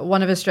of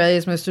one of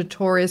Australia's most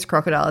notorious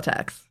crocodile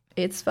attacks.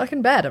 It's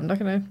fucking bad. I'm not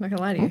gonna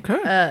lie to you.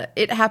 Okay.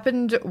 It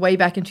happened way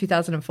back in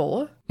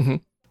 2004.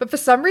 But for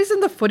some reason,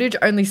 the footage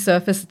only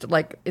surfaced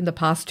like in the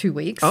past 2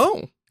 weeks.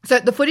 Oh. So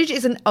the footage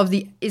isn't of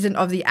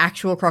the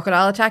actual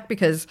crocodile attack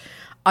because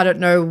I don't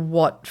know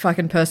what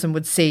fucking person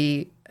would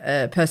see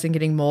a person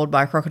getting mauled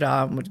by a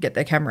crocodile and would get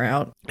their camera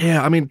out.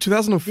 Yeah, I mean,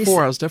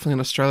 2004, I was definitely in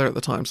Australia at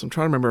the time, so I'm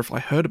trying to remember if I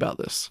heard about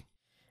this.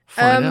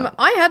 Find out.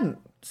 I hadn't.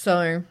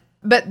 So,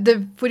 but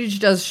the footage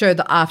does show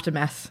the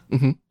aftermath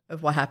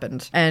of what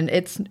happened, and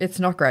it's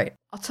not great.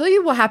 I'll tell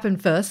you what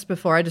happened first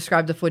before I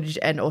describe the footage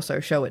and also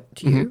show it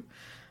to you.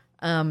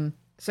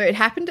 So it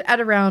happened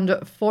at around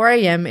 4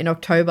 a.m. in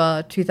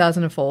October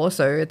 2004,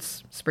 so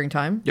it's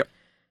springtime. Yep.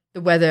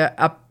 The weather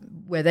up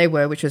where they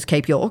were, which was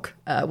Cape York,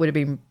 would have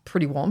been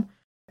pretty warm.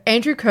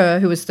 Andrew Kerr,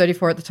 who was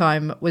 34 at the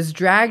time, was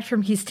dragged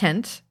from his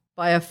tent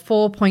by a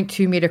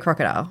 4.2 meter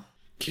crocodile.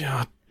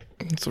 God,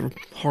 it's a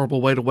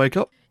horrible way to wake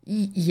up.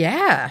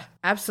 Yeah,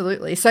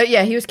 absolutely. So,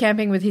 yeah, he was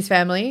camping with his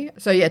family.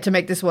 So, yeah, to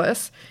make this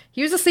worse,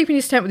 he was asleep in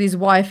his tent with his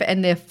wife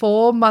and their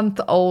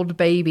 4-month-old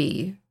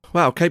baby.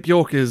 Wow, Cape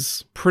York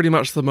is pretty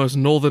much the most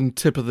northern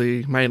tip of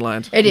the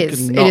mainland. It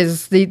is. It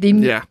is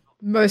the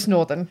most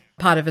northern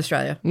part of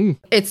Australia.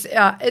 It's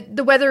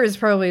the weather is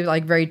probably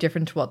like very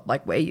different to what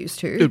like we're used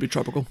to. It would be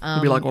tropical.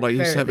 It'd be like what I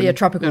used to have. Yeah,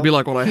 tropical. It'd be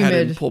like what I had in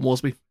humid. Port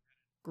Moresby.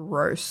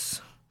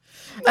 Gross.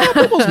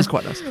 Port Moresby's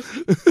quite nice.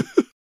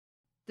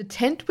 The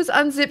tent was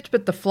unzipped,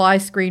 but the fly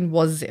screen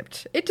was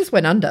zipped. It just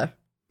went under.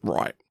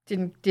 Right.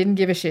 Didn't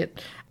give a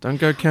shit. Don't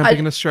go camping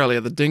in Australia.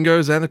 The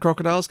dingoes and the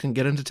crocodiles can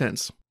get into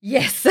tents.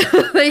 Yes, they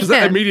Because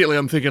can. immediately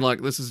I'm thinking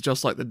like this is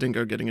just like the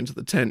dingo getting into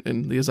the tent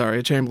in the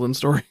Azaria Chamberlain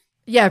story.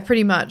 Yeah,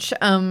 pretty much.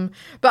 But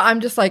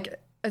I'm just like,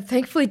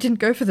 thankfully didn't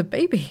go for the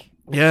baby.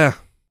 Yeah.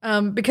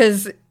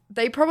 Because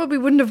they probably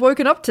wouldn't have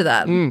woken up to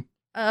that.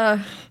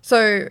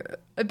 So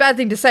a bad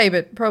thing to say,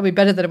 but probably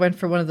better that it went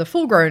for one of the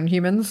full-grown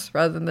humans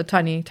rather than the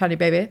tiny, tiny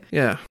baby.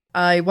 Yeah.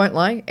 I won't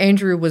lie,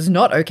 Andrew was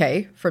not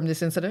okay from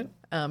this incident.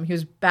 He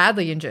was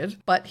badly injured,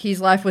 but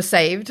his life was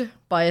saved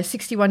by a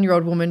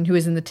 61-year-old woman who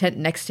was in the tent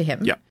next to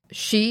him. Yeah.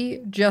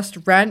 She just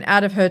ran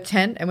out of her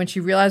tent, and when she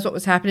realized what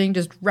was happening,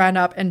 just ran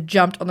up and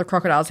jumped on the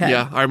crocodile's head.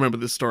 Yeah, I remember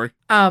this story.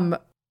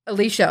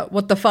 Alicia,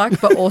 what the fuck?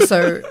 But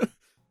also,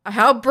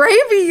 how brave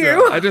are you?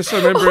 Yeah, I just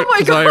remember it my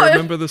because I God.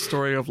 remember the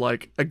story of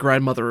like a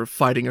grandmother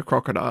fighting a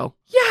crocodile.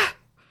 Yeah.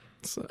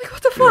 So, Like,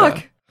 what the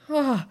fuck?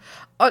 Oh,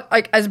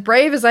 like, as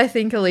brave as I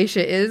think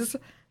Alicia is,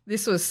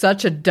 this was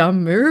such a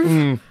dumb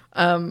move.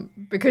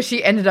 Because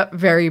she ended up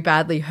very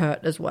badly hurt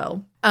as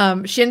well.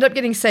 She ended up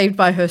getting saved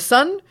by her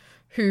son,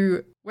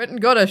 who went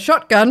and got a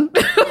shotgun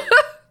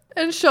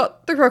and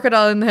shot the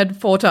crocodile in the head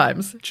 4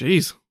 times.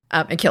 Jeez.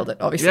 And killed it,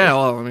 obviously. Yeah,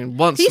 well, I mean,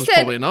 once was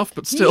probably enough,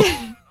 but still.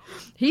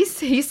 He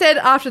said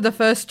after the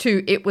first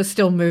 2, it was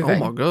still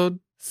moving. Oh my God.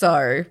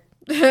 So,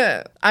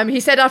 he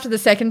said after the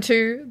second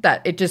 2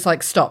 that it just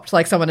like stopped,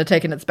 like someone had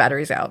taken its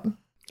batteries out.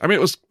 I mean,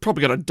 it was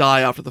probably going to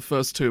die after the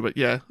first 2, but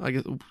yeah, I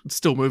guess it's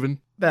still moving.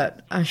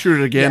 But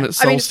shoot it again, yeah. it's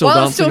still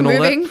dancing and all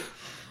that.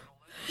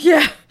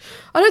 Yeah,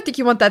 I don't think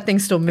you want that thing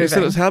still moving. You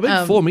said it's how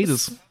big? 4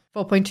 meters.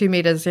 4.2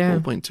 meters, yeah.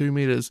 4.2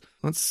 meters.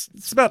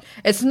 It's about...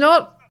 It's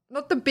not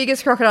the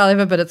biggest crocodile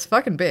ever, but it's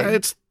fucking big.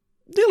 It's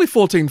nearly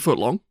 14 foot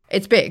long.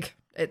 It's big.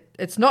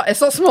 It's not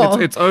small.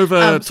 It's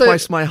over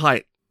twice my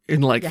height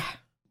in like...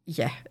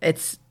 Yeah,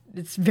 it's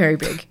very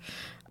big.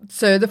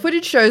 So the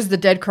footage shows the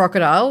dead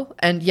crocodile,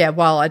 and yeah,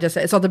 while I just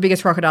said it's not the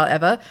biggest crocodile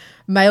ever,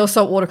 male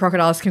saltwater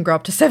crocodiles can grow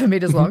up to 7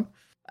 meters long.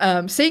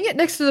 Seeing it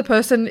next to the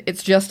person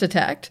it's just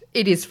attacked,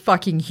 it is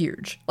fucking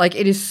huge. Like,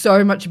 it is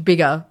so much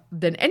bigger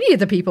than any of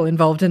the people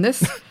involved in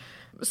this.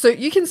 So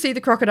you can see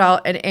the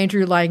crocodile and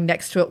Andrew lying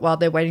next to it while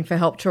they're waiting for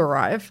help to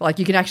arrive. Like,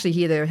 you can actually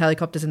hear the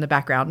helicopters in the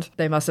background.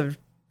 They must have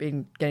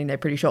been getting there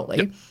pretty shortly.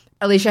 Yep.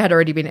 Alicia had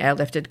already been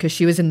airlifted because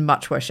she was in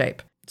much worse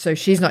shape. So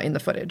she's not in the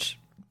footage.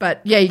 But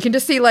yeah, you can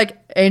just see like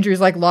Andrew's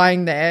like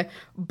lying there,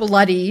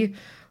 bloody,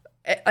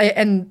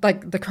 and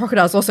like the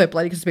crocodile's also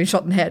bloody because it's been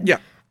shot in the head. Yeah.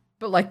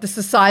 But like the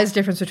size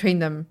difference between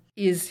them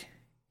is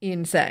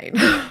insane.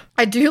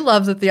 I do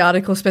love that the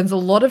article spends a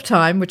lot of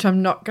time, which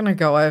I'm not going to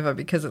go over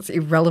because it's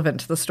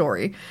irrelevant to the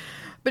story,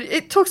 but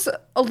it talks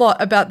a lot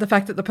about the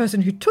fact that the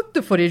person who took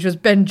the footage was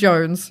Ben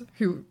Jones,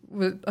 who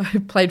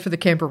played for the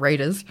Canberra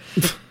Raiders.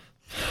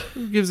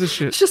 Who gives a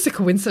shit? It's just a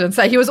coincidence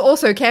that he was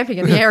also camping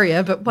in the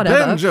area, but whatever.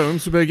 Ben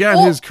Jones began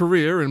his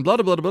career in blah,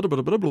 blah, blah, blah,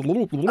 blah, blah, blah,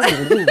 blah,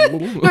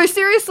 blah. No,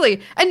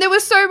 seriously. And there were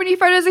so many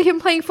photos of him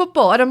playing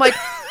football, and I'm like,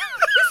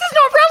 this is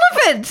not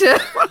relevant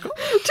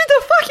to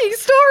the fucking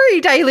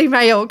story, Daily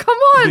Mail. Come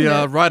on.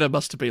 The writer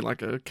must have been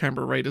like a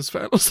Canberra Raiders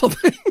fan or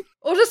something.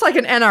 Or just like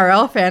an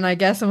NRL fan, I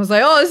guess, and was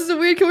like, oh, this is a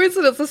weird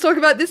coincidence. Let's talk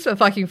about this for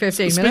fucking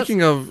 15 minutes.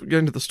 Speaking of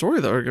getting to the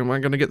story, though, am I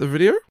going to get the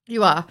video?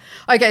 You are.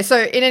 Okay,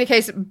 so in any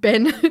case,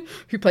 Ben,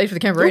 who played for the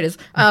Canberra Raiders,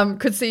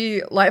 could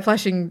see light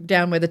flashing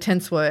down where the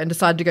tents were and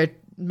decided to go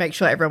make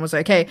sure everyone was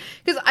okay.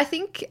 Because I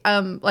think,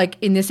 like,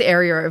 in this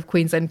area of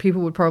Queensland,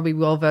 people would probably be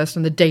well-versed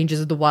in the dangers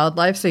of the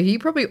wildlife, so he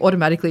probably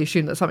automatically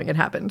assumed that something had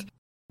happened.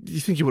 You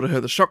think he would have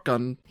heard the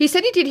shotgun? He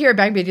said he did hear a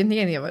bang, but he didn't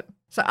hear any of it.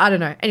 So I don't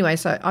know. Anyway,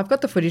 so I've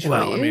got the footage for you.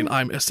 Well, I mean,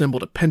 I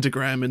assembled a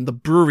pentagram in the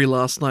brewery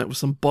last night with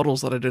some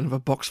bottles that I didn't have a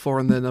box for,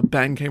 and then a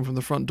bang came from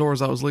the front door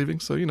as I was leaving,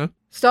 so, you know.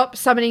 Stop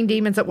summoning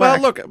demons at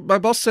work. Well, look, my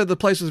boss said the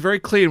place was very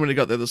clean when he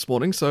got there this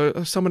morning, so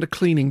I summoned a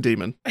cleaning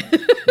demon.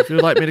 If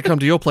you'd like me to come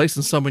to your place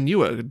and summon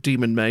you a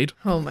demon maid.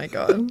 Oh my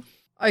God.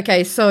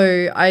 Okay,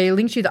 so I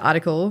linked you the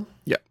article.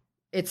 Yeah.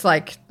 It's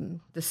like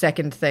the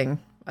second thing,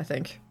 I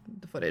think,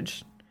 the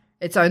footage.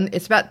 It's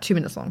about 2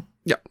 minutes long.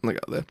 Yeah, I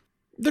got there.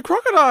 The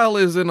crocodile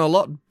is in a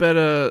lot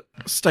better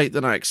state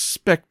than I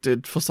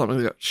expected for something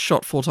that got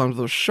shot 4 times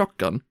with a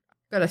shotgun.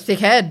 Got a thick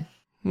head.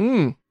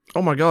 Oh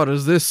my God,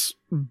 is this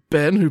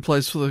Ben who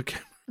plays for the... Can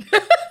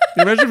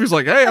you imagine if he's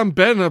like, hey, I'm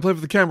Ben and I play for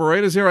the Canberra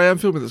Raiders. Here I am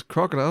filming this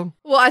crocodile.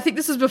 Well, I think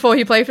this is before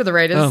he played for the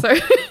Raiders, so...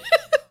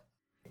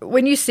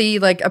 When you see,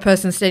 like, a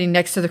person standing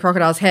next to the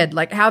crocodile's head,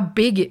 like, how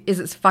big is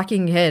its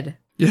fucking head?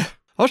 Yeah.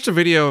 I watched a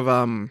video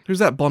of, who's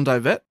that Bondi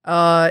vet?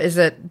 Is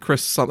it...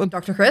 Chris something?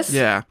 Dr. Chris?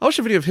 Yeah. I watched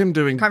a video of him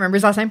doing... Can't remember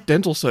his last name.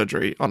 Dental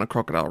surgery on a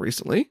crocodile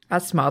recently.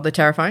 That's mildly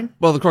terrifying.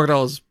 Well, the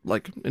crocodile is,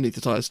 like,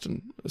 anaesthetized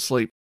and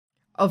asleep.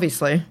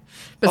 Obviously.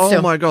 But oh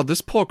still. My God,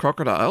 this poor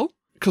crocodile...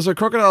 Because the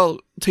crocodile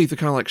teeth are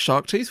kind of like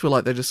shark teeth, where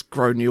like they just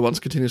grow new ones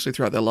continuously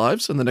throughout their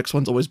lives, and the next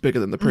one's always bigger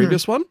than the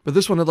previous one. But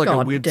this one had like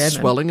a weird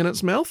swelling in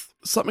its mouth.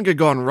 Something had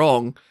gone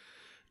wrong,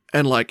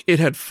 and like it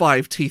had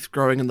 5 teeth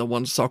growing in the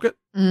one socket.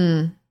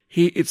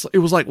 It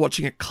was like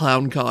watching a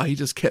clown car. He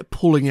just kept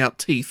pulling out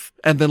teeth,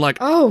 and then like,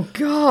 oh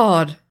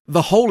God,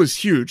 the hole is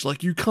huge.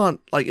 Like you can't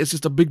like it's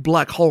just a big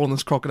black hole in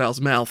this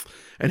crocodile's mouth,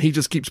 and he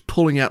just keeps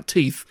pulling out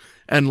teeth,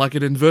 and like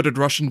an inverted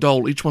Russian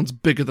doll, each one's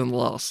bigger than the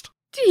last.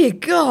 Dear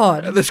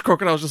God. And this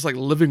crocodile's just like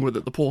living with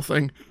it, the poor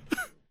thing.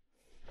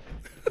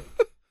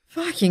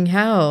 Fucking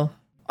hell.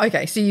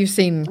 Okay, so you've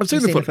seen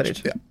the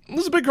footage. Yeah. This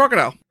is a big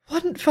crocodile.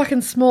 Wasn't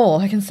fucking small,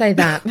 I can say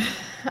that.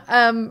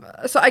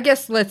 So I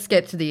guess let's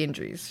get to the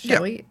injuries,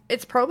 shall we?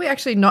 It's probably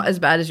actually not as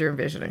bad as you're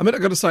envisioning. I mean, I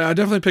gotta say, I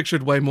definitely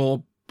pictured way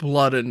more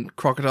blood and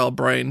crocodile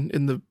brain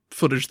in the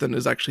footage than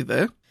is actually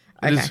there.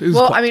 Okay.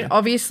 Well, I mean,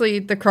 obviously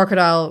the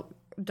crocodile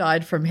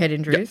died from head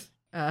injuries.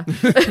 Yep.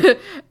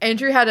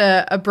 Andrew had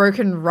a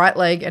broken right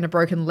leg and a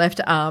broken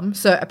left arm.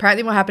 So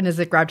apparently what happened is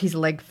it grabbed his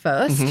leg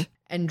first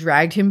and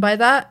dragged him by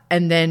that.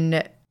 And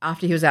then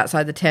after he was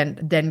outside the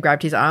tent, then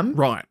grabbed his arm.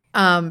 Right.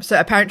 So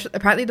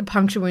apparently the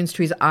puncture wounds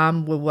to his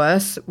arm were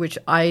worse, which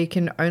I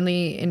can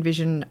only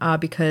envision are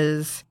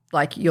because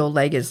like your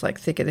leg is like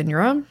thicker than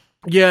your arm.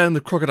 Yeah, and the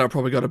crocodile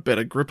probably got a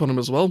better grip on him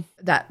as well.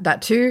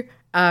 That too.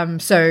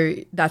 So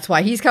that's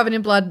why he's covered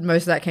in blood.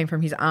 Most of that came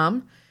from his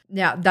arm.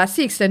 Now, that's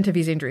the extent of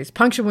his injuries.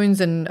 Puncture wounds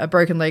and a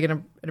broken leg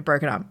and a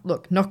broken arm.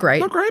 Look, not great.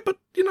 Not great, but,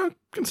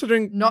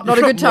 considering not a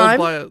good time.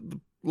 By the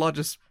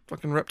largest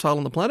fucking reptile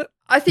on the planet.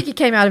 I think he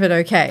came out of it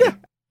okay. Yeah.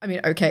 I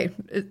mean, okay,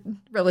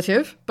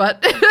 relative,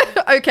 but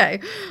okay.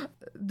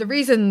 The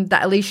reason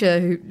that Alicia,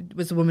 who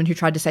was the woman who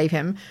tried to save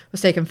him,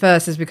 was taken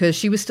first is because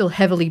she was still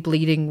heavily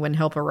bleeding when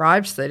help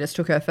arrived, so they just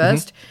took her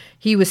first.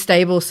 He was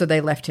stable, so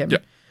they left him.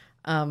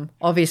 Yeah.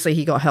 Obviously,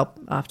 he got help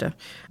after.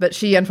 But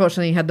she,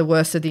 unfortunately, had the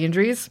worst of the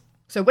injuries.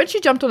 So when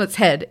she jumped on its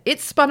head, it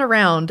spun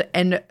around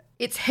and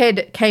its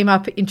head came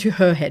up into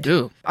her head.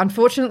 Ew.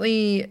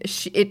 Unfortunately,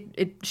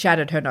 it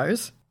shattered her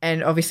nose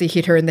and obviously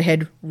hit her in the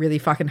head really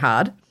fucking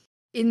hard.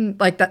 In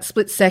like that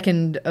split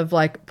second of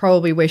like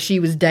probably where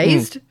she was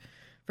dazed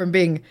from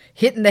being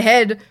hit in the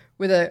head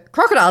with a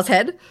crocodile's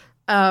head,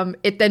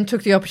 it then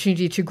took the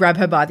opportunity to grab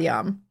her by the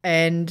arm.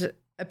 And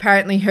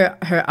apparently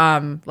her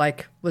arm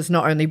like was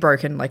not only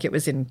broken, like it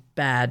was in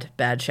bad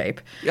shape.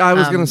 Yeah, I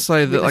was going to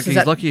say that like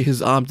he's lucky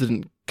his arm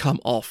didn't come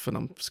off, and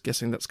I'm just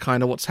guessing that's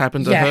kind of what's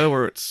happened to her,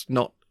 where it's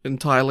not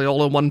entirely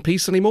all in one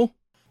piece anymore.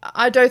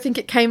 I don't think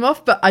it came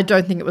off, but I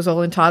don't think it was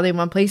all entirely in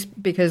one piece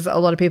because a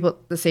lot of people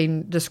at the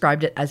scene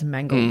described it as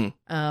mangled.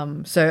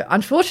 So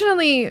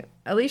unfortunately,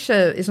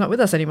 Alicia is not with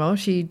us anymore.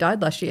 She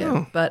died last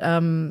year. But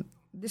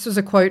this was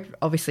a quote,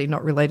 obviously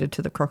not related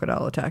to the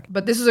crocodile attack,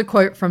 but this is a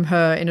quote from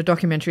her in a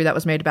documentary that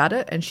was made about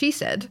it. And she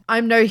said,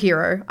 "I'm no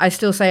hero. I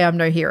still say I'm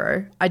no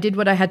hero. I did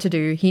what I had to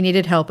do. He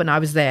needed help and I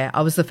was there.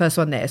 I was the first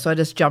one there. So I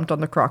just jumped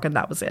on the croc and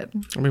that was it."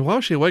 I mean, why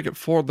was she awake at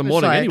 4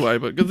 a.m. anyway?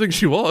 But good thing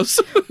she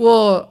was.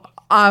 Well,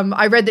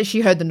 I read that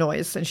she heard the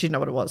noise and she didn't know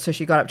what it was. So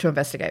she got up to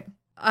investigate.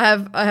 I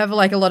have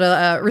like a lot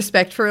of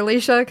respect for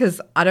Alicia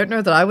because I don't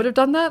know that I would have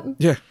done that.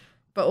 Yeah.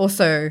 But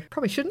also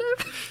probably shouldn't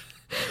have.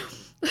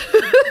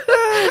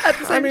 At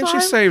the same time. She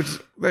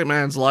saved that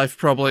man's life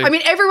probably. I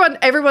mean,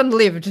 everyone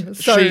lived.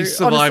 So she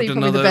survived honestly,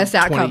 another the best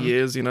 20 outcome.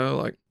 years,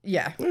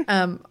 Yeah.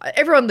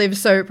 Everyone lived,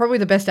 so probably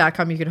the best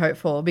outcome you could hope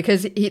for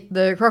because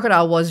the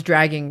crocodile was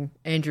dragging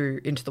Andrew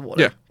into the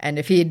water. Yeah. And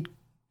if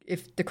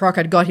the croc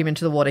had got him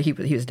into the water, he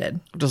was dead.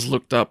 I just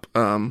looked up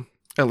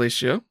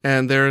Alicia,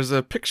 and there is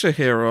a picture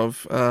here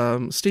of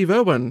Steve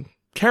Irwin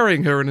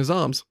carrying her in his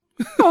arms.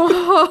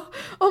 Oh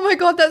my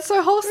God, that's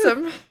so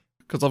wholesome.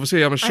 Because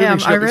obviously I'm assuming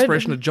she got the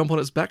inspiration to jump on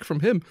its back from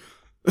him.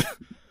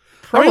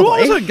 I mean,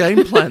 what was her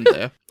game plan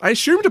there? I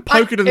assumed to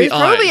poke it in the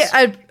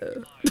eyes.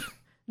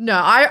 No,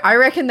 I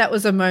reckon that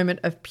was a moment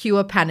of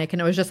pure panic,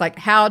 and it was just like,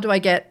 how do I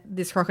get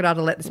this crocodile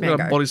to let this man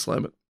go? Body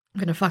slam it. I'm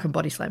going to fucking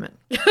body slam it.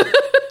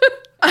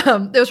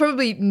 There was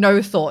probably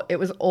no thought. It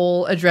was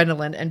all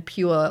adrenaline and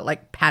pure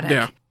like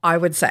panic, I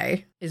would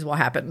say, is what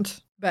happened.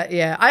 But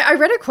yeah, I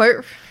read a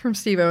quote from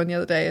Steve Owen the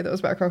other day that was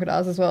about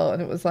crocodiles as well, and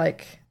it was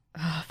like,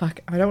 oh, fuck,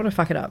 I don't want to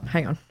fuck it up.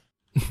 Hang on.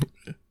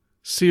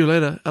 See you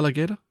later,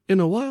 alligator. In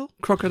a while,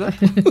 crocodile.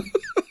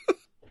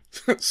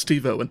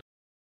 Steve Owen.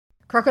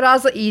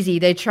 Crocodiles are easy.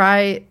 They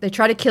try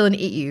to kill and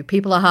eat you.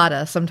 People are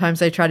harder. Sometimes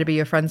they try to be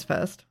your friends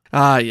first.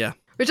 Ah, yeah.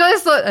 Which I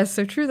just thought, that's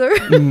so true though.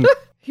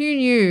 Who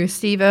knew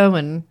Steve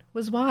Irwin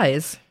was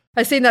wise?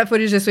 I seen that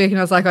footage this week and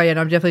I was like, oh yeah,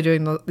 no, I'm definitely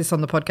doing this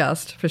on the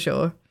podcast for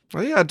sure.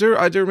 Oh yeah, I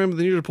do remember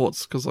the news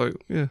reports because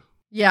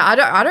Yeah, I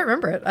don't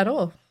remember it at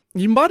all.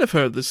 You might have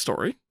heard this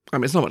story. I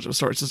mean, it's not much of a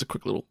story, it's just a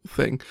quick little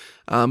thing.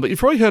 But you've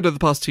probably heard of the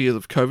past 2 years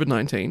of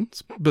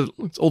COVID-19, but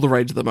it's all the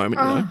rage at the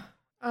moment,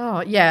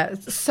 Oh, yeah,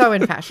 it's so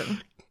in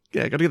fashion.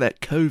 Yeah, got to get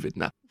that COVID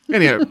now.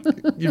 Anyhow,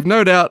 you've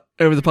no doubt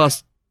over the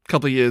past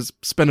couple of years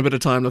spent a bit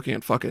of time looking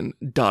at fucking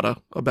data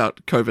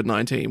about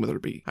COVID-19, whether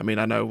it be, I mean,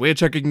 I know we're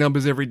checking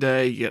numbers every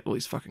day, you get all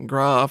these fucking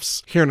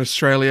graphs. Here in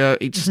Australia,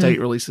 each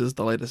state releases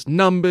the latest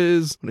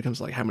numbers when it comes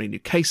to like how many new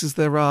cases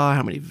there are,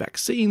 how many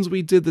vaccines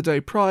we did the day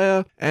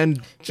prior,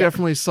 and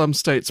definitely some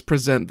states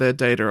present their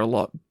data a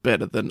lot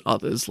better than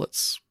others,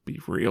 let's be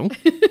real.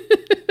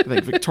 I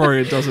think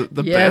Victoria does it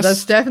the best. Yeah,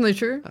 that's definitely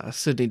true.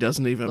 Sydney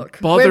doesn't even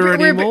bother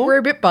anymore. We're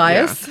a bit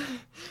biased. Yeah.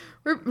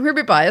 We're a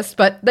bit biased,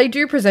 but they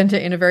do present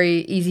it in a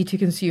very easy to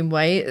consume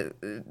way.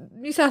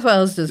 New South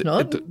Wales does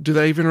not. Do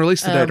they even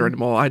release the data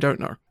anymore? I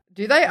don't know.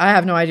 Do they? I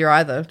have no idea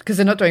either, because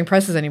they're not doing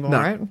presses anymore,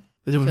 right?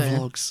 They're doing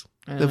vlogs.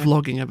 They're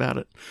vlogging about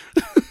it.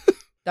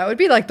 That would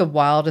be like the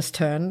wildest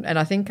turn, and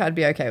I think I'd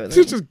be okay with it.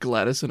 It's just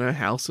Gladys in her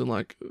house in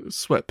like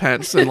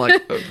sweatpants and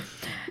like...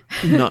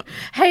 No.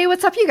 Hey,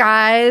 what's up, you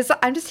guys?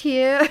 I'm just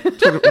here.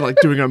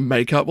 Doing her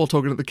makeup while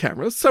talking to the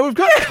camera. So we've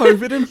got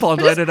COVID in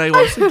Bondi today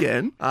once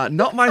again.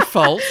 Not my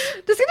fault.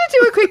 Just going to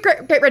do a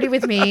quick get ready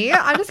with me.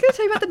 I'm just going to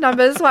tell you about the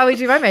numbers while we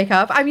do my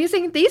makeup. I'm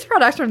using these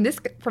products from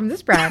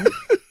this brand.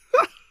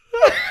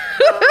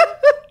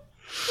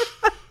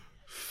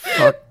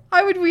 Fuck.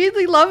 I would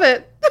weirdly love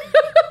it.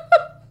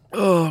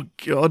 Oh,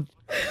 God.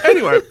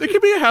 Anyway, it can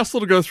be a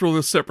hassle to go through all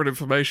this separate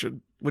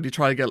information when you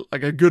try to get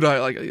like a good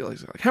like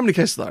how many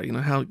cases are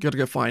there? How you got to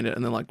go find it,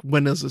 and then like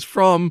when is this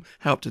from?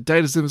 How up to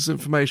date is this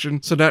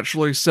information? So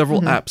naturally, several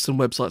apps and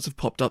websites have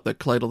popped up that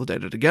collate all the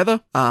data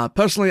together.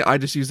 Personally, I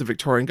just use the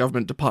Victorian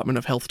Government Department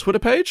of Health Twitter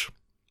page,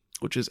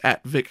 which is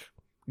 @Vic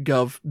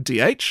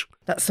 .gov.dh.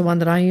 That's the one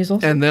that I use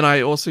also. And then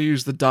I also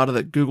use the data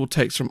that Google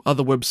takes from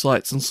other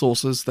websites and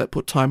sources that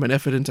put time and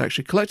effort into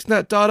actually collecting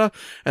that data,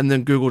 and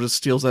then Google just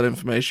steals that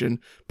information,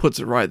 puts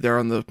it right there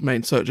on the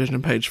main search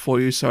engine page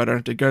for you, so I don't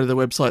have to go to the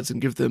websites and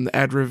give them the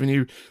ad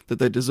revenue that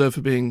they deserve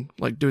for being,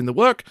 like, doing the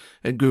work,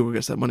 and Google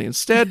gets that money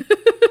instead.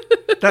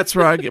 That's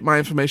where I get my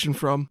information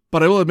from.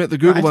 But I will admit the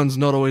Google one's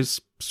not always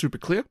super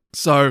clear.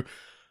 So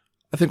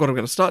I think what I'm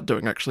going to start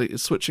doing, actually,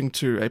 is switching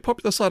to a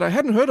popular site I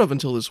hadn't heard of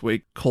until this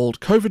week called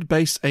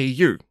COVIDbase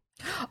AU.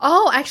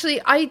 Oh,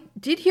 actually, I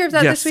did hear of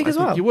that this week as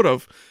well. Yes, I think you would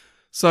have.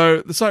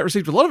 So the site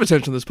received a lot of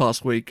attention this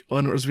past week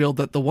when it was revealed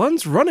that the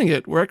ones running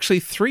it were actually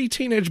 3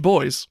 teenage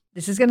boys.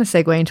 This is going to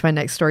segue into my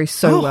next story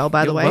well,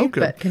 by the way,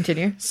 welcome. But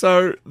continue.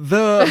 So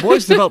the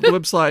boys developed the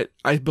website,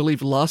 I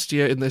believe, last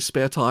year in their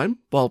spare time,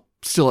 while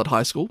still at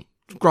high school.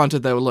 Granted,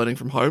 they were learning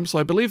from home, so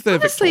I believe they're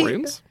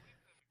Victorians.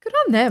 Good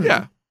on them.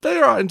 Yeah.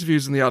 There are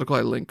interviews in the article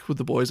I link with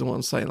the boys, and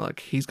one saying, like,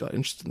 he's got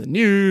interest in the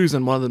news,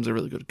 and one of them's a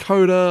really good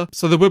coder.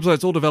 So the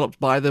website's all developed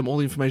by them, all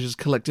the information is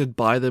collected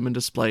by them and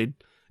displayed.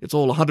 It's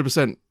all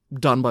 100%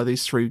 done by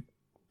these 3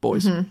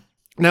 boys. Mm-hmm.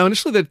 Now,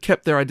 initially they'd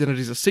kept their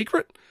identities a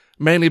secret,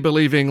 mainly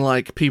believing,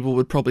 like, people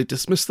would probably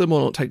dismiss them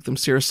or not take them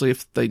seriously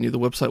if they knew the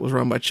website was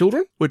run by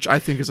children, which I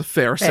think is a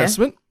fair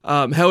assessment.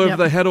 However,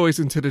 they had always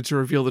intended to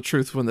reveal the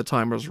truth when the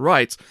time was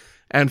right.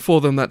 And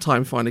for them, that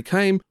time finally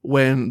came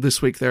when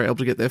this week they were able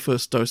to get their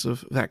first dose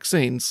of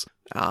vaccines.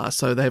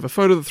 So they have a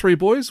photo of the 3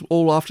 boys,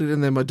 all after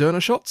in their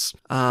Moderna shots.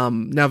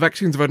 Now,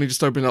 vaccines have only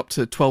just opened up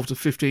to 12 to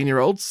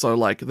 15-year-olds, so,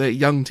 like, they're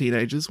young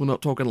teenagers. We're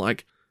not talking,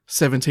 like,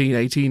 17,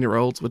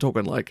 18-year-olds. We're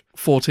talking, like,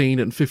 14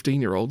 and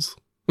 15-year-olds.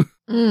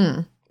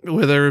 Where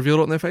they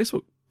revealed it on their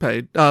Facebook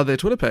page, their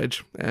Twitter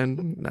page,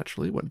 and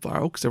naturally went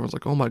viral because everyone's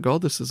like, "Oh my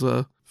god, this is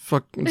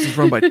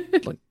run by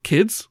like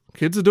kids.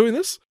 Kids are doing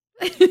this."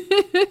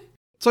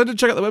 So I did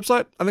check out the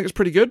website. I think it's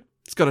pretty good.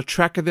 It's got a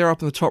tracker there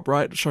up in the top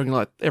right showing,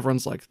 like,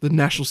 everyone's, like, the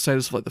national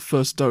status of, like, the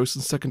first dose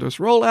and second dose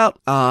rollout.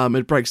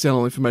 It breaks down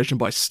all information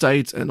by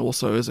state and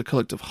also as a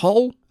collective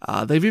whole.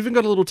 They've even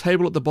got a little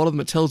table at the bottom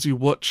that tells you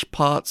which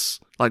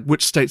parts, like,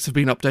 which states have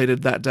been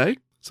updated that day.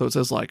 So it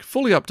says, like,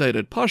 fully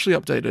updated, partially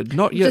updated,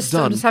 not yet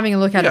done. I'm just having a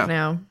look at it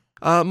now.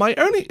 My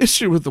only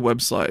issue with the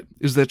website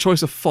is their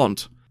choice of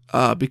font.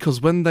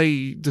 Because when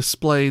they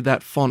display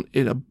that font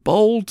in a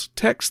bold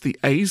text, the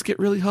A's get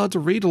really hard to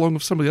read along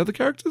with some of the other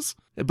characters.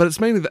 But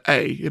it's mainly the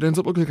A. It ends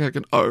up looking like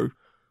an O.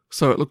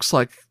 So it looks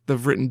like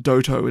they've written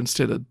Doto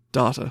instead of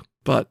data.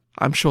 But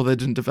I'm sure they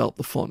didn't develop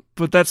the font.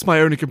 But that's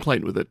my only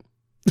complaint with it.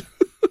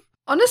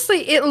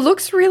 Honestly, it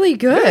looks really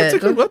good. Yeah, it's a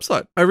good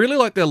website. I really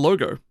like their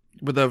logo.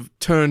 Where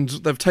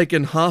they've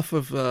taken half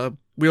of,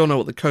 we all know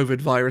what the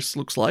COVID virus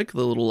looks like,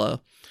 the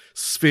little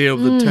sphere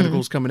with the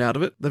tentacles coming out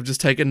of it. They've just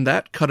taken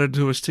that, cut it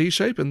into a T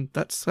shape, and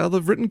that's how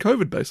they've written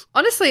COVIDbase.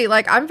 Honestly,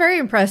 like, I'm very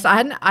impressed.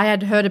 I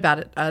had heard about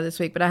it this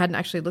week, but I hadn't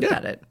actually looked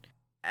at it.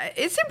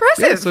 It's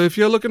impressive. Yeah, so if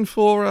you're looking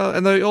for,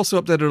 and they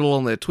also updated it all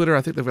on their Twitter.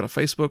 I think they've got a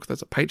Facebook.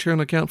 There's a Patreon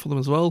account for them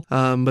as well.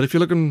 But if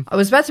you're looking... I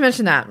was about to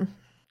mention that,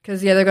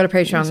 because, they've got a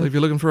Patreon. So if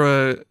you're looking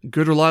for a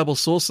good, reliable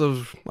source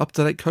of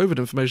up-to-date COVID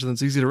information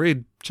that's easy to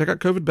read, check out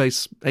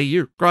COVIDbase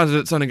AU. Granted,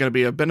 it's only going to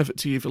be a benefit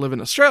to you if you live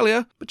in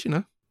Australia, but,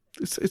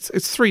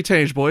 it's 3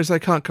 teenage boys. They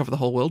can't cover the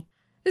whole world.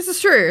 This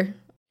is true.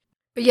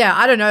 But yeah,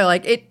 I don't know.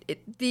 Like,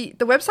 the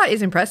website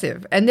is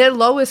impressive. And their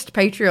lowest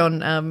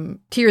Patreon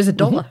tier is $1.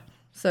 Mm-hmm.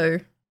 So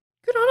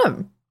good on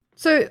them.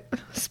 So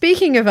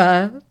speaking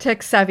of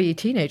tech-savvy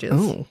teenagers.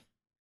 Oh.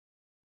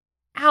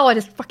 Ow, I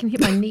just fucking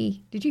hit my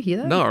knee. Did you hear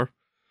that? No.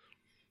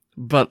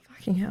 But.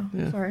 Fucking hell.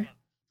 Yeah. Sorry.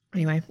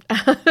 Anyway.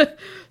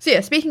 So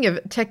yeah, speaking of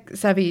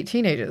tech-savvy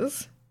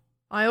teenagers,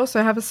 I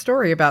also have a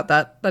story about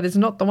that is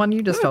not the one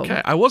you just told me.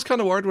 Okay, I was kind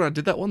of worried when I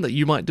did that one that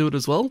you might do it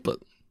as well, but...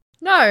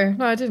 No,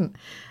 I didn't.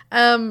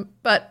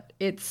 But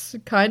it's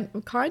kind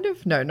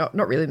of, no,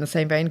 not really in the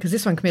same vein, because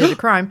this one committed a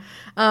crime.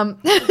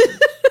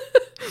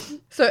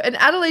 So an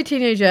Adelaide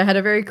teenager had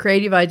a very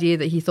creative idea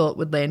that he thought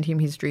would land him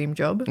his dream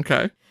job.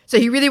 Okay. So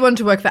he really wanted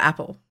to work for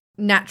Apple.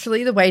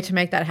 Naturally, the way to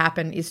make that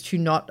happen is to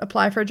not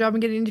apply for a job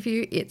and get an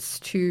interview. It's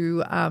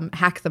to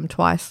hack them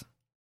twice.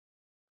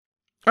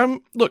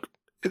 Look...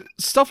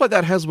 Stuff like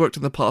that has worked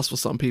in the past for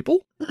some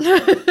people.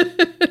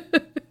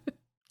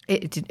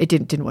 It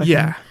didn't work.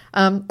 Yeah.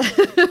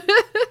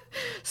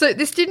 So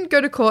this didn't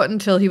go to court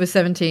until he was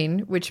 17,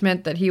 which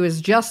meant that he was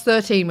just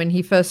 13 when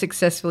he first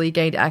successfully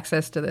gained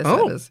access to their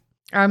servers.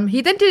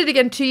 He then did it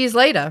again 2 years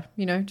later,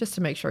 just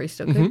to make sure he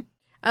still could.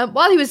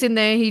 While he was in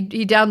there,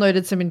 he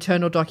downloaded some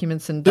internal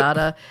documents and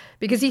data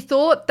because he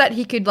thought that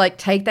he could, like,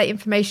 take that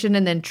information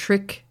and then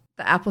trick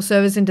the Apple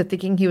servers into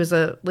thinking he was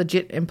a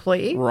legit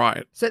employee.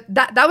 Right. So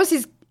that was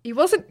his... He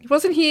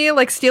wasn't here,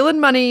 like, stealing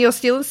money or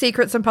stealing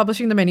secrets and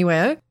publishing them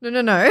anywhere.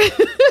 No.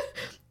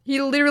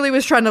 He literally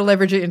was trying to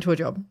leverage it into a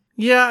job.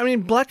 Yeah, I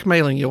mean,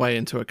 blackmailing your way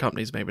into a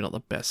company is maybe not the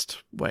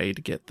best way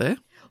to get there.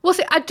 Well,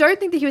 see, I don't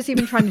think that he was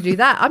even trying to do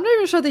that. I'm not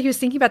even sure that he was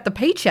thinking about the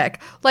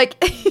paycheck.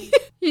 Like,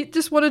 he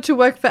just wanted to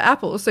work for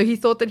Apple, so he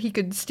thought that he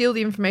could steal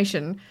the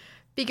information,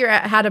 figure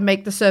out how to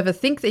make the server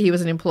think that he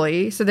was an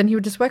employee, so then he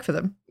would just work for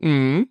them.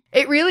 Mm.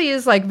 It really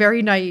is like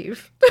very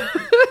naive.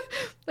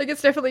 Like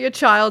it's definitely a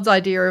child's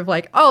idea of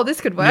like, oh,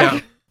 this could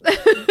work.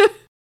 Yeah.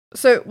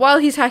 So while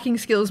his hacking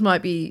skills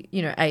might be,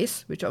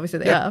 ace, which obviously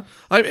they are.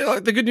 I mean,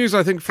 like, the good news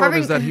I think for him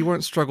is that he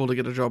won't struggle to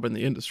get a job in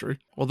the industry.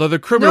 Although the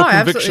criminal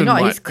conviction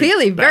not. He's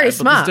clearly very bad,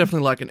 smart. But there's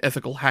definitely like an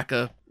ethical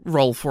hacker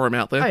role for him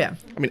out there. Oh yeah.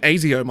 I mean,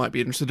 ASIO might be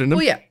interested in him.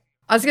 Well, yeah.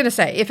 I was going to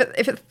say, if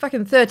at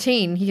fucking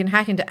 13 he can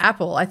hack into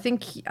Apple, I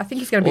think he's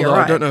going to be Although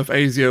alright. I don't know if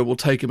ASIO will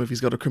take him if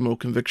he's got a criminal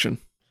conviction.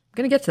 I'm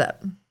going to get to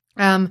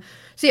that.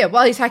 So yeah,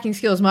 while his hacking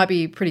skills might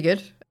be pretty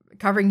good,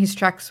 covering his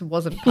tracks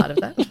wasn't part of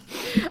that.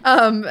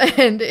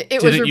 And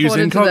it was use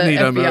reported to the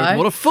incognito FBI. mode.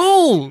 What a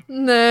fool!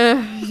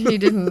 No, he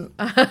didn't.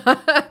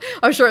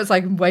 I'm sure it's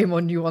like way more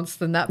nuanced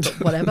than that, but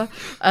whatever.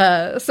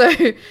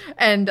 The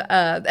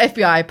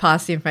FBI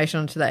passed the information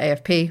on to the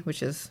AFP,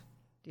 which is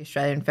the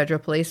Australian Federal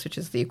Police, which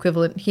is the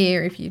equivalent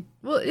here.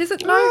 Is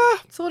it? No,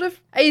 sort of.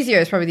 ASIO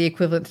is probably the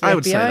equivalent to the FBI. I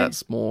would say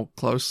that's more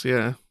close,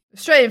 yeah.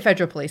 Australian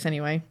Federal Police,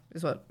 anyway,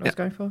 is what I was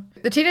going for.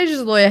 The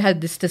teenager's lawyer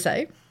had this to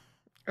say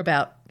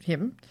about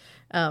him.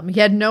 He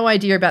had no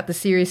idea about the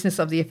seriousness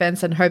of the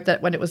offence and hoped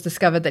that when it was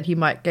discovered that he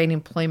might gain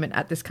employment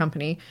at this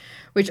company,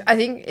 which I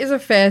think is a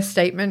fair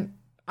statement.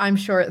 I'm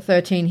sure at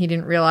 13 he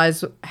didn't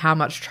realise how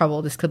much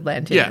trouble this could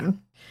land him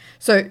in.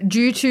 So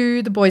due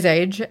to the boy's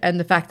age and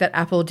the fact that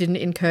Apple didn't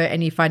incur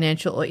any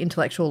financial or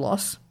intellectual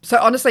loss. So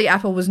honestly,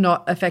 Apple was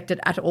not affected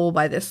at all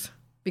by this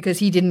because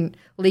he didn't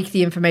leak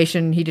the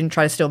information, he didn't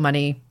try to steal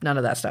money, none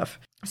of that stuff.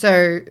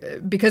 So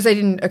because they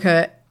didn't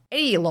occur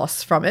any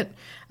loss from it,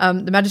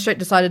 the magistrate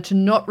decided to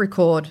not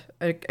record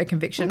a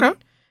conviction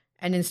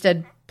and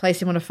instead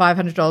place him on a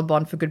 $500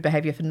 bond for good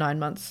behaviour for 9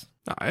 months.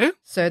 Aye.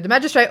 So the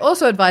magistrate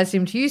also advised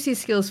him to use his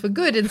skills for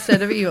good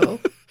instead of evil,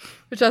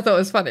 which I thought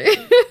was funny.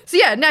 So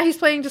yeah, now he's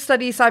planning to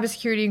study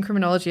cybersecurity and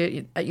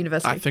criminology at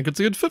university. I think it's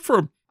a good fit for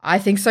him. I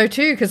think so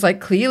too, because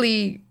like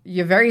clearly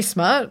you're very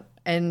smart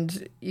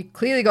and you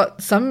clearly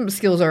got some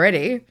skills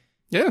already.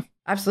 Yeah.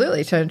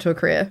 Absolutely turn into a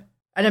career.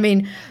 And I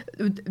mean,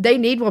 they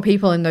need more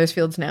people in those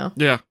fields now.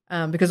 Yeah.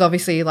 Because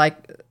obviously, like,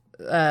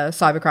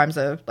 cyber crimes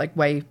are like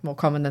way more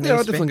common than they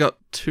used to be. I definitely got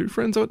 2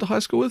 friends I went to high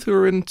school with who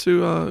are in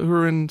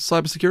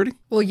cybersecurity.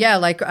 Well, yeah,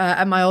 like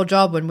at my old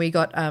job when we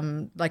got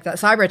like that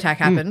cyber attack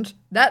happened,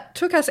 that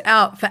took us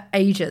out for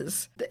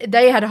ages.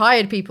 They had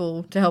hired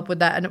people to help with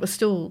that, and it was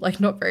still like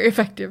not very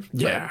effective.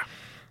 Yeah. So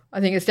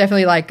I think it's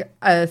definitely like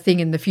a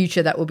thing in the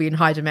future that will be in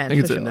high demand. I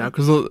think it's it now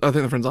because I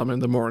think the friends I'm in,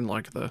 they're more in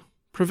like the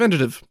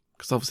preventative.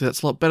 Because obviously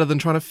that's a lot better than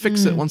trying to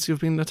fix it once you've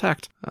been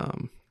attacked.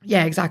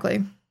 Yeah,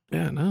 exactly.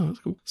 Yeah, no, that's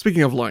cool.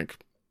 Speaking of like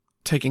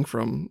taking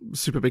from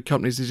super big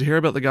companies, did you hear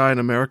about the guy in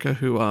America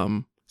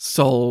who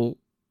stole?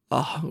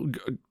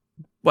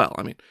 Well,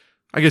 I mean,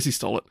 I guess he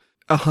stole it.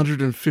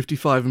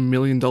 $155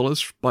 million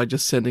by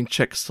just sending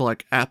checks to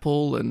like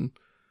Apple and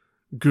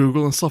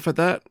Google and stuff like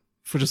that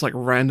for just like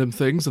random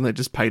things, and they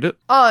just paid it.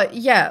 Oh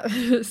yeah.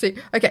 See,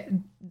 okay.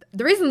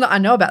 The reason that I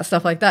know about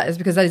stuff like that is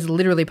because that is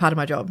literally part of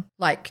my job,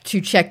 like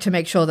to check to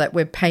make sure that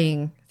we're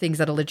paying things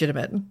that are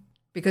legitimate.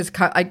 Because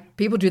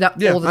people do that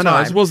all the time.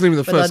 I know. It wasn't even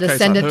the first they'll just case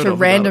send I it heard to of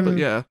random.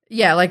 about it,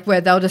 yeah, like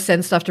where they'll just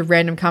send stuff to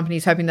random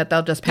companies hoping that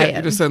they'll just pay it.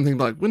 You just send things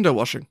like window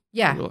washing.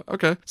 Yeah. Like,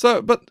 okay.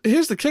 So, but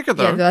here's the kicker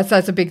though. Yeah,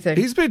 that's a big thing.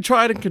 He's been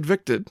tried and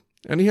convicted,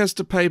 and he has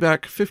to pay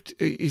back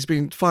he's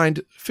been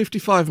fined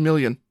 $55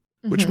 million.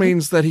 Which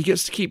means that he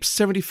gets to keep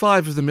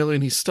 75 of the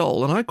million he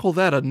stole, and I call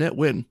that a net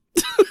win.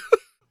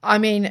 I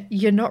mean,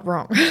 you're not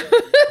wrong.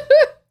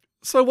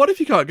 So what if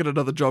you can't get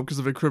another job because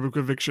of a criminal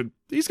conviction?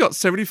 He's got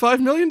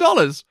 $75 million.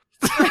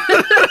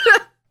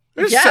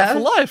 It's set for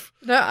life.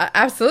 No, I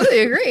absolutely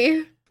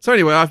agree. So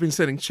anyway, I've been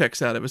sending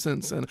checks out ever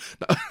since. And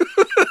no.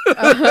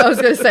 I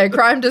was going to say,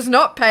 crime does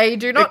not pay.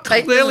 Do not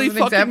take this as an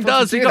example. Clearly fucking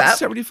does. He got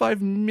 $75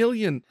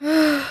 million.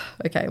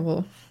 Okay,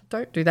 well,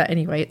 don't do that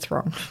anyway. It's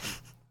wrong.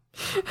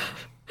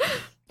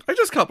 I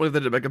just can't believe they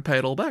didn't make him pay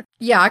it all back.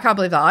 Yeah, I can't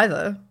believe that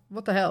either.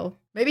 What the hell?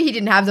 Maybe he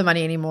didn't have the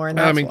money anymore. And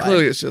that's why.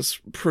 Clearly it's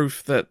just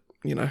proof that,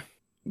 the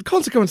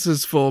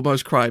consequences for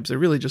most crimes are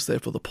really just there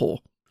for the poor.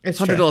 It's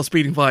 $100 true.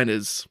 speeding fine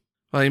is,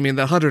 the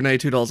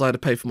 $182 I had to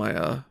pay for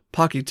my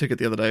parking ticket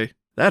the other day,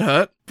 that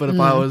hurt. But if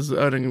I was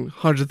earning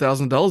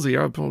 $100,000 a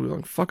year, I'd probably be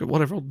like, fuck it,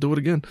 whatever, I'll do it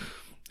again.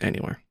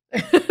 Anyway.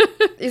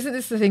 Isn't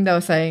this the thing they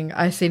were saying?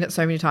 I've seen it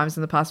so many times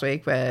in the past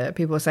week where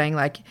people were saying,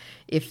 like,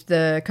 if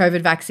the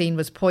COVID vaccine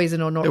was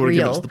poison or not real,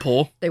 given it to the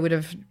poor. They would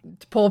have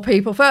poor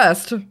people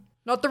first,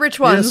 not the rich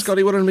ones. Yeah,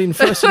 Scotty would have been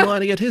first in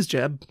line to get his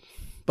jab.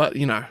 But,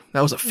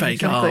 that was a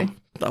fake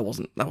arm. That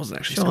wasn't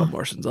actually Scott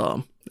Morrison's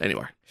arm.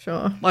 Anyway.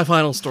 Sure. My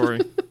final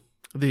story.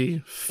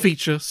 The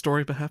feature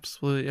story, perhaps,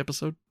 for the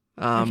episode.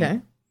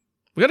 Okay.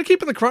 We're going to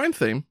keep in the crime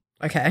theme.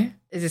 Okay.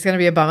 Is this going to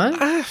be a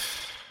bummer?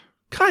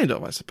 Kind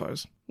of, I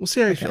suppose. We'll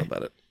see how you feel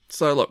about it.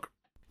 So, look,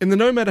 in the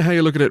no matter how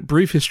you look at it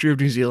brief history of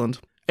New Zealand,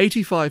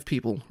 85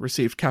 people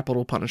received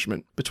capital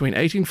punishment between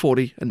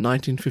 1840 and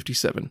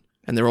 1957,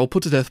 and they're all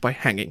put to death by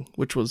hanging,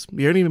 which was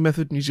the only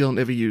method New Zealand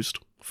ever used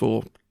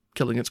for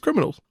killing its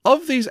criminals.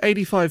 Of these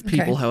 85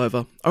 people,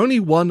 however, only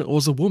one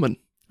was a woman,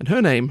 and her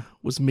name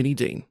was Minnie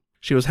Dean.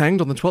 She was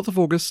hanged on the 12th of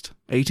August,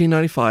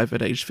 1895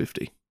 at age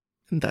 50.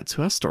 And that's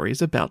who our story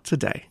is about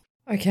today.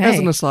 Okay. As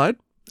an aside,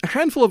 a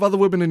handful of other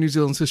women in New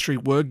Zealand's history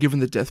were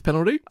given the death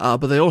penalty, but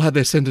they all had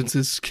their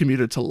sentences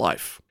commuted to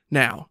life.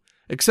 Now,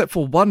 except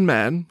for one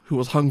man who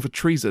was hung for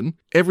treason,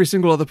 every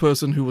single other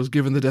person who was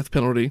given the death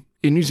penalty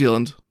in New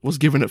Zealand was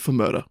given it for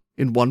murder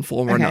in one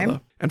form or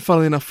another. And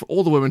funnily enough, for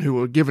all the women who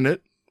were given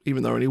it,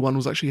 even though only one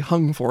was actually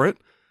hung for it,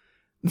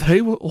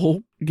 they were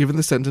all given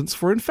the sentence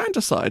for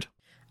infanticide.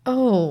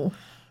 Oh,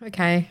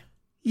 okay.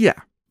 Yeah.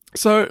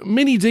 So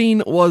Minnie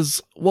Dean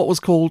was what was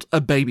called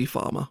a baby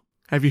farmer.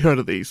 Have you heard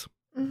of these?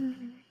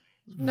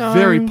 No.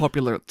 Very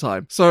popular at the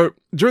time. So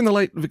during the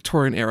late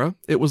Victorian era,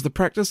 it was the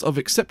practice of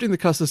accepting the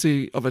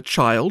custody of a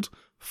child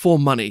for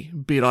money,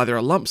 be it either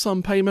a lump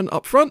sum payment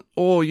up front,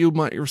 or you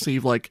might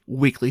receive like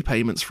weekly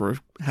payments for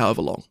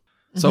however long.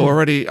 So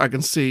already I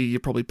can see you're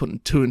probably putting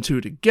two and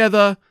two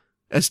together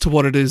as to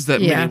what it is that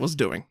Minnie was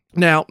doing.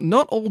 Now,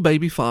 not all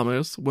baby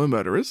farmers were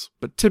murderers,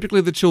 but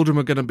typically the children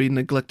were going to be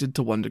neglected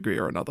to one degree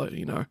or another,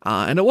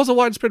 and it was a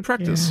widespread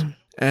practice. Yeah.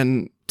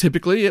 And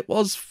typically it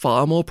was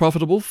far more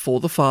profitable for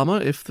the farmer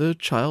if the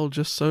child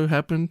just so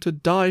happened to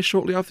die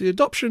shortly after the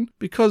adoption,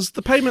 because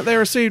the payment they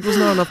received was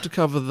not enough to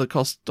cover the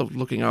cost of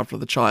looking after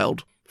the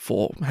child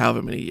for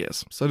however many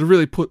years. So to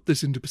really put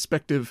this into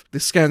perspective, the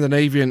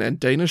Scandinavian and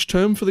Danish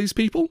term for these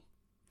people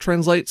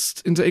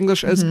translates into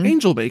English as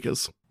angel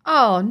makers.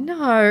 Oh,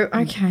 no.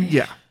 Okay.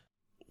 Yeah.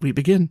 We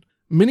begin.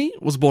 Minnie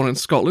was born in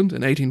Scotland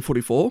in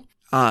 1844.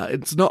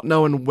 It's not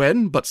known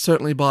when, but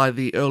certainly by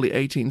the early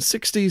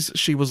 1860s,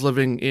 she was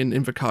living in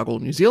Invercargill,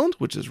 New Zealand,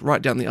 which is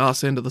right down the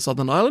arse end of the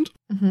southern island.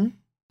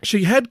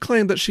 She had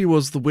claimed that she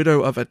was the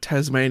widow of a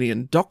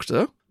Tasmanian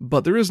doctor,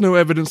 but there is no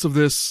evidence of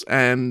this,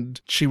 and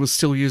she was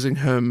still using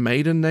her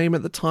maiden name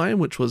at the time,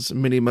 which was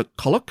Minnie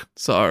McCulloch,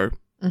 so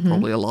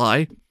probably a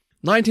lie.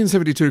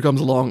 1972 comes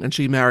along and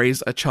she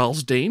marries a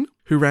Charles Dean,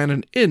 who ran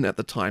an inn at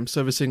the time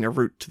servicing a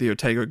route to the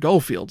Otago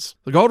goldfields.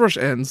 The gold rush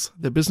ends,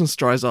 their business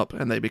dries up,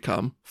 and they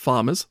become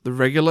farmers, the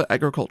regular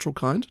agricultural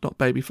kind, not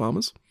baby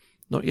farmers.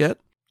 Not yet.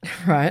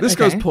 Right. This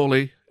goes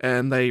poorly,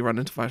 and they run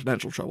into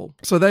financial trouble.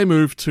 So they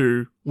move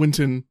to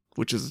Winton,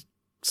 which is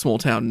a small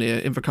town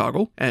near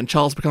Invercargill, and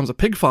Charles becomes a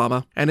pig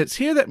farmer, and it's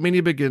here that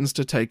Minnie begins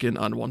to take in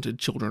unwanted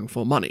children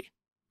for money.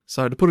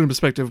 So to put it in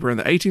perspective, we're in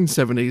the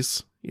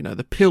 1870s,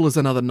 the pill is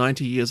another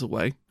 90 years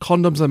away,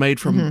 condoms are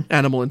made from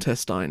animal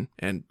intestine,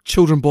 and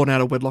children born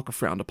out of wedlock are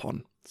frowned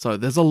upon. So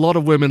there's a lot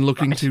of women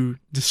looking to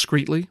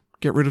discreetly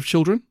get rid of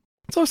children.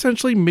 So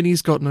essentially,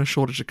 Minnie's got no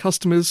shortage of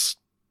customers,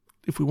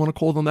 if we want to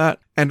call them that,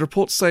 and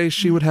reports say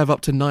she would have up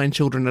to 9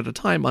 children at a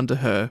time under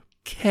her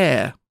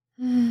care.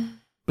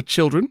 But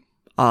children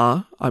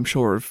are, I'm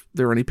sure if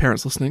there are any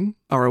parents listening,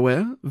 are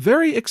aware,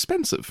 very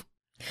expensive.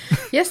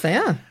 Yes, they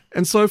are.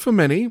 And so for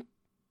many,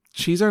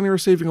 she's only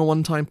receiving a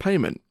one-time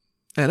payment.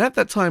 And at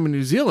that time in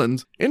New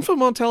Zealand, infant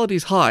mortality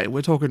is high.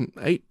 We're talking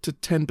 8 to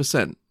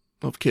 10%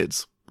 of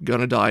kids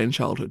going to die in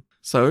childhood.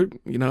 So,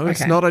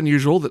 it's not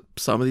unusual that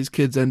some of these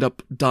kids end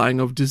up dying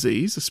of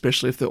disease,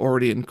 especially if they're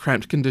already in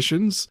cramped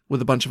conditions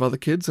with a bunch of other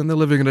kids and they're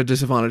living in a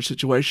disadvantaged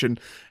situation.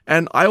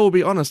 And I will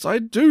be honest, I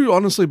do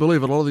honestly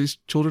believe a lot of these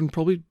children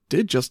probably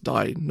did just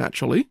die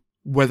naturally.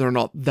 Whether or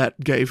not that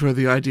gave her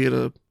the idea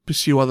to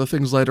pursue other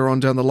things later on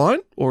down the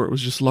line, or it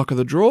was just luck of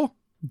the draw,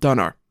 don't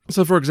know.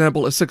 So, for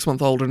example, a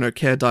 6-month-old in her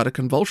care died of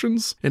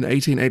convulsions in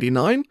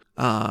 1889.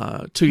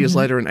 2 years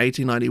later, in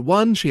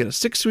 1891, she had a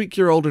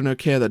 6-week-old in her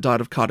care that died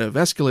of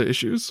cardiovascular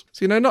issues.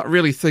 So, not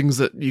really things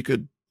that you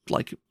could,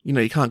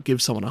 you can't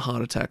give someone a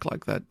heart attack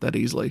like that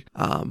easily.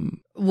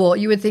 Well,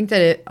 you would think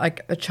that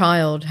a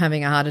child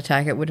having a heart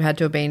attack, it would have had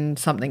to have been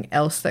something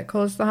else that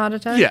caused the heart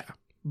attack? Yeah,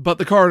 but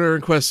the coroner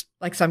inquest...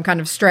 Like some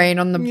kind of strain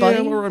on the body?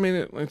 Yeah,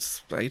 well,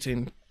 it's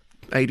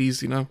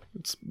 1880s,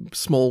 it's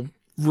small...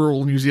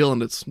 rural New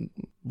Zealand, it's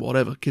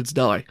whatever, kids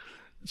die.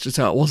 It's just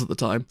how it was at the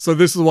time. So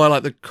this is why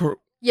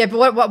Yeah,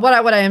 but what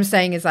I am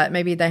saying is that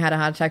maybe they had a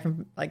heart attack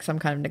from some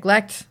kind of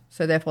neglect,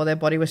 so therefore their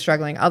body was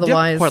struggling.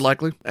 Otherwise... Yeah, quite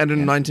likely. And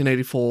in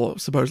 1984,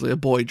 supposedly a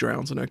boy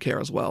drowns in her care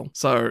as well.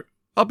 So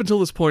up until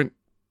this point,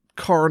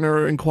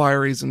 coroner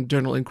inquiries and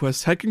general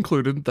inquests had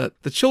concluded that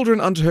the children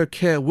under her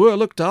care were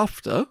looked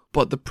after,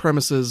 but the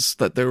premises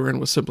that they were in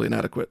were simply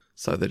inadequate.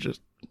 So they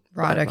just...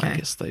 Right, okay. I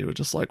guess they were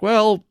just like,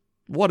 well,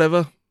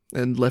 whatever,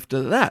 and left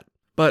it at that.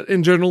 But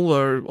in general,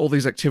 there are all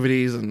these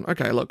activities, and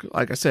okay, look,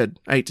 like I said,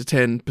 8 to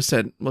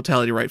 10%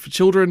 mortality rate for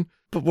children,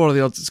 but what are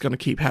the odds it's going to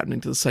keep happening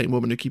to the same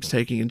woman who keeps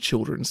taking in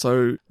children?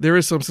 So there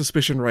is some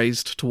suspicion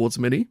raised towards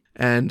Minnie,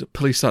 and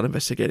police start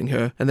investigating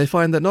her, and they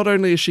find that not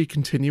only is she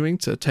continuing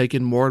to take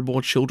in more and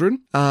more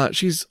children,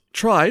 she's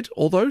tried,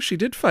 although she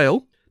did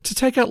fail, to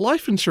take out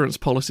life insurance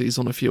policies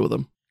on a few of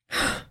them.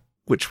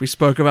 Which we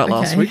spoke about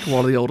last week,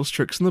 one of the oldest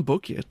tricks in the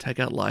book. You take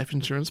out life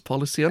insurance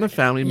policy on a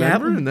family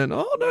member, and then,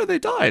 oh no, they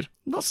died.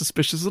 Not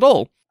suspicious at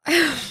all.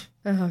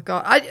 Oh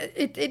God,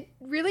 it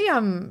really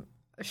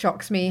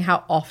shocks me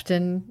how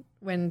often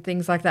when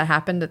things like that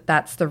happen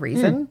that's the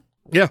reason.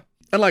 Yeah,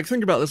 and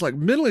think about this.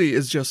 Minnie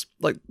is just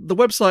the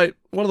website.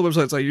 One of the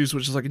websites I use,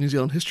 which is a New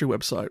Zealand history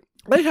website.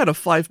 They had a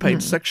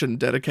 5-page section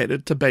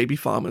dedicated to baby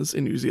farmers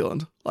in New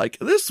Zealand. Like,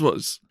 this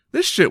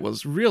shit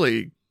was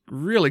really,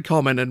 really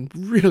common and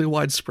really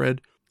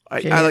widespread.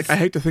 I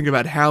hate to think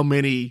about how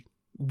many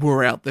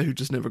were out there who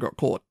just never got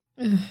caught.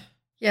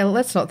 Yeah,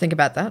 let's not think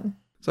about that.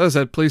 So as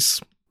I said,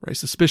 police raise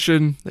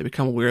suspicion. They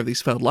become aware of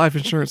these failed life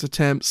insurance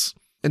attempts.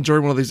 And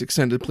during one of these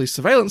extended police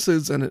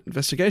surveillances and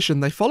investigation,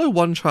 they follow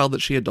one child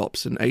that she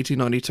adopts in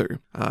 1892.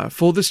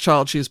 For this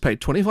child, she is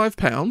paid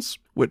 £25,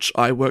 which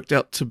I worked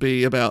out to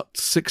be about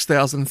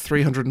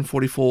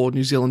 6,344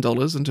 New Zealand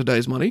dollars in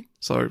today's money.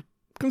 So,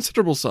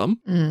 considerable sum.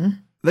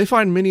 They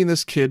find Minnie and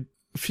this kid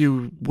a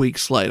few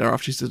weeks later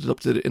after she's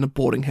adopted in a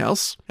boarding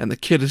house, and the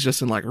kid is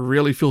just in like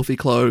really filthy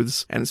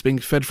clothes, and it's being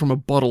fed from a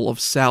bottle of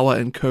sour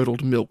and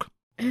curdled milk.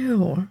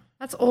 Ew,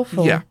 that's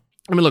awful. Yeah.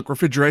 I mean, look,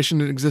 refrigeration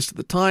didn't exist at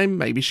the time.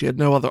 Maybe she had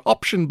no other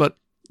option, but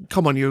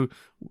come on, you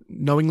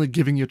knowingly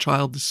giving your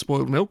child this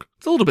spoiled milk?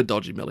 It's a little bit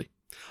dodgy, Millie.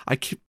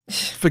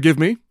 Forgive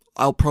me.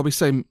 I'll probably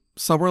say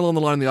somewhere along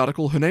the line in the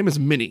article, her name is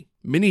Minnie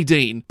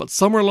Dean, but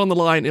somewhere along the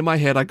line in my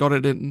head, I got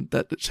it in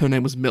that her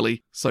name was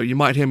Millie. So you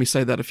might hear me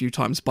say that a few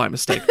times by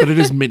mistake, but it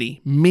is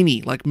Minnie.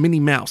 Minnie, like Minnie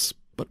Mouse,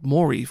 but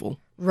more evil.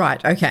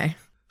 Right, okay.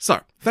 So,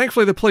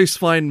 thankfully the police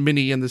find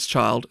Minnie and this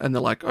child, and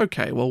they're like,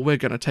 okay, well, we're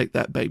going to take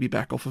that baby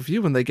back off of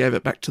you, and they gave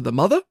it back to the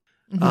mother,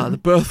 the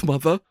birth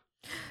mother.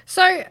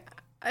 So,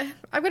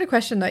 I've got a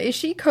question, though. Is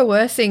she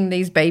coercing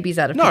these babies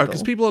out of people? No,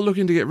 because people are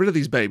looking to get rid of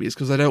these babies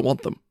because they don't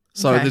want them.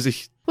 So there's a...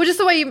 Well, just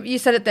the way you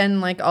said it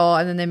then, like,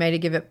 and then they made her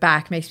give it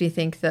back makes me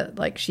think that,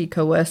 like, she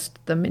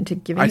coerced them into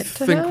giving it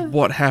to her. I think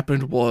what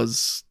happened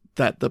was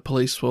that the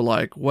police were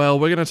like, well,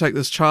 we're going to take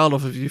this child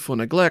off of you for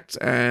neglect,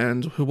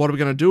 and what are we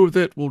going to do with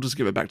it? We'll just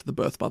give it back to the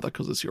birth mother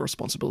because it's your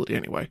responsibility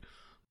anyway.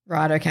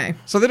 Right, okay.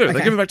 So they do. Okay.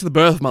 They give it back to the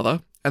birth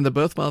mother, and the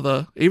birth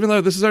mother, even though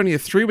this is only a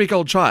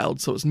 3-week-old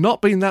child, so it's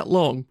not been that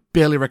long,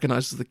 barely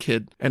recognizes the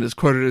kid, and is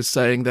quoted as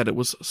saying that it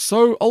was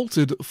so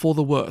altered for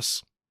the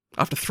worse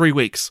after 3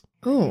 weeks.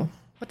 Ooh.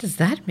 What does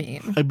that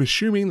mean? I'm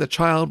assuming the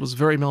child was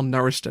very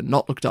malnourished and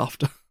not looked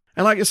after.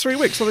 And like, it's 3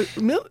 weeks, so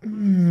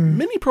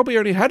Minnie probably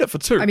only had it for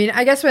 2. I mean,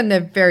 I guess when they're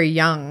very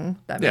young,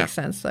 that makes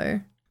sense, though.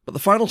 But the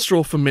final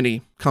straw for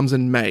Minnie comes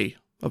in May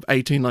of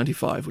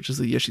 1895, which is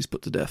the year she's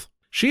put to death.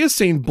 She is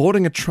seen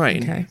boarding a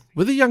train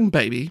with a young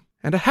baby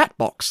and a hat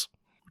box,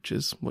 which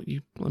is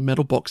a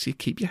metal box you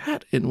keep your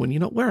hat in when you're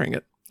not wearing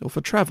it, or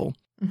for travel.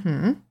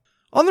 Mm-hmm.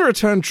 On the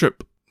return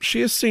trip,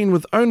 she is seen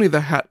with only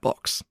the hat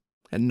box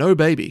and no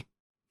baby.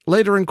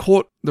 Later in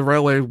court, the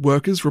railway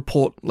workers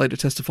report later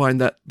testifying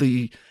that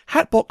the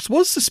hat box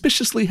was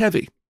suspiciously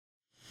heavy.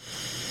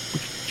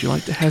 Would you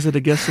like to hazard a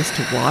guess as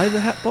to why the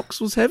hat box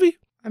was heavy?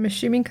 I'm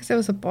assuming because there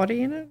was a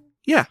body in it?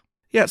 Yeah.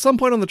 Yeah, at some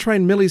point on the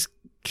train, Millie's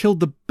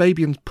killed the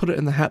baby and put it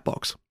in the hat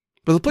box.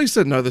 But the police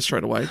didn't know this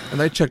straight away, and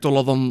they checked all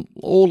of them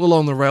all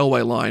along the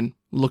railway line,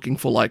 looking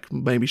for, like,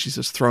 maybe she's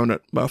just thrown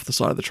it off the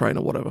side of the train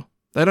or whatever.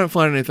 They don't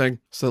find anything,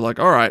 so they're like,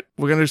 all right,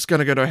 we're just going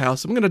to go to her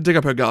house, and we're going to dig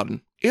up her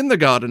garden. In the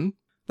garden,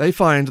 they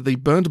find the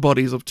burnt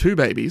bodies of 2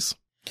 babies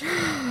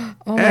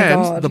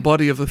and the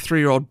body of the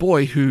 3-year-old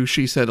boy who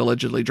she said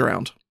allegedly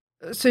drowned.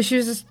 So she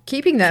was just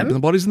keeping them? Keeping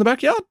the bodies in the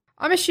backyard.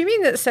 I'm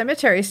assuming that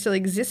cemeteries still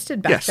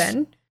existed back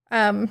then.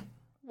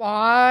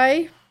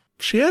 Why?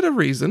 She had a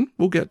reason.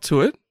 We'll get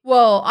to it.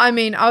 Well, I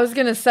mean, I was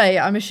going to say,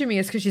 I'm assuming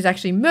it's because she's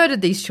actually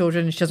murdered these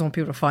children and she doesn't want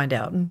people to find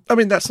out. I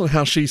mean, that's not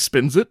how she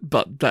spins it,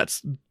 but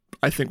that's,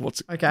 I think,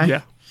 what's... Okay.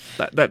 Yeah,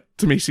 that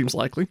to me seems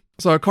likely.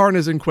 So a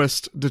coroner's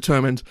inquest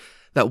determined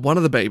that one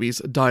of the babies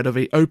died of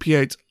a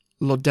opiate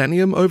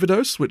laudanum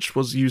overdose, which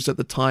was used at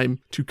the time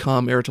to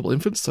calm irritable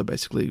infants. So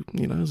basically,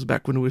 it was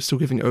back when we were still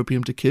giving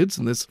opium to kids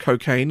and there's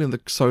cocaine in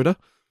the soda.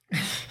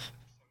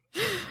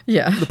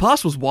 Yeah. The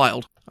past was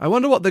wild. I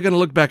wonder what they're going to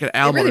look back at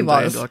our modern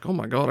day and be like, oh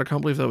my God, I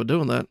can't believe they were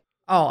doing that.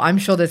 Oh, I'm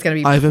sure there's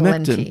going to be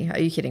plenty. Are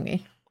you kidding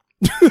me?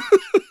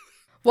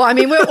 Well, I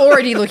mean, we're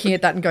already looking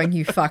at that and going,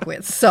 you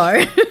fuckwits.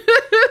 So.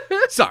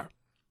 So,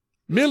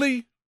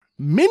 Minnie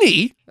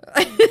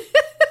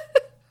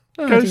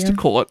goes to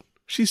court.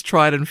 She's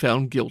tried and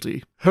found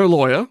guilty. Her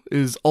lawyer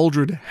is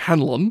Aldred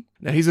Hanlon.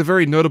 Now, he's a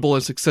very notable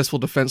and successful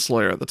defense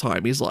lawyer at the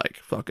time. He's like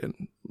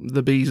fucking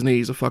the bee's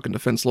knees of fucking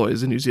defense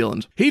lawyers in New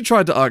Zealand. He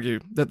tried to argue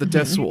that the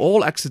deaths were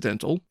all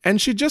accidental, and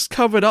she just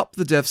covered up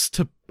the deaths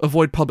to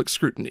avoid public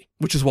scrutiny,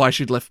 which is why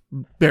she'd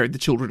buried the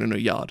children in her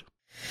yard.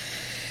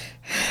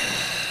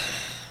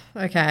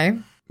 Okay.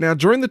 Now,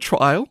 during the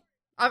trial...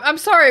 I'm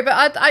sorry,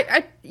 but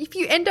I if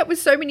you end up with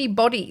so many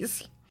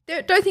bodies,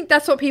 don't think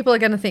that's what people are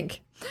going to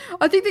think.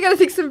 I think they're going to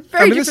think some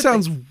very different this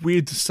sounds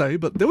weird to say,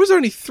 but there was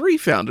only 3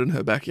 found in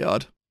her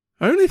backyard.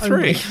 Only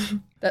 3.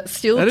 That's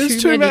still that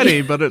is too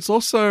many, but it's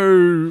also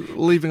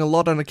leaving a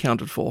lot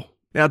unaccounted for.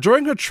 Now,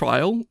 during her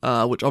trial,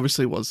 which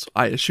obviously was,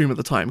 I assume at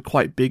the time,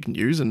 quite big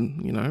news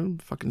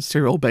and, fucking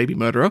serial baby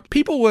murderer,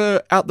 people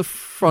were out the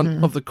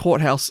front of the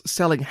courthouse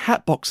selling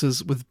hat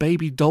boxes with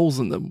baby dolls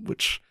in them,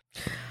 which...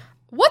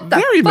 What the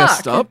Very fuck?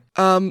 messed up.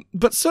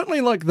 But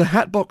certainly, the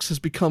hat box has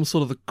become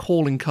sort of the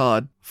calling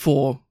card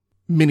for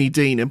Minnie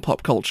Dean in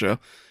pop culture.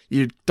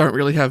 You don't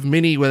really have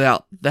Minnie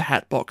without the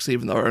hat box,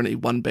 even though only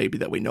one baby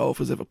that we know of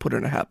was ever put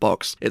in a hat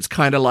box. It's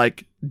kind of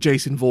like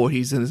Jason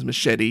Voorhees and his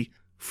machete,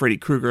 Freddy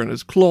Krueger and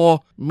his claw,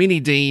 Minnie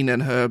Dean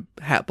and her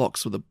hat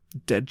box with a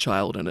dead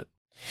child in it.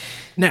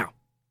 Now,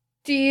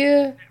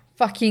 dear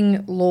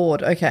fucking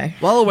Lord, okay.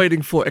 While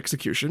awaiting for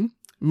execution,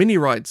 Minnie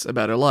writes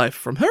about her life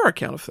from her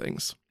account of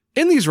things.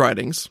 In these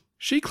writings,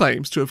 she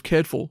claims to have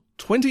cared for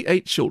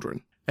 28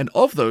 children, and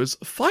of those,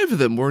 5 of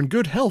them were in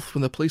good health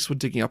when the police were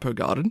digging up her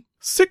garden.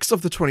 6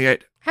 of the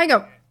 28... Hang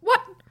on,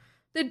 what?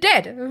 They're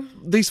dead?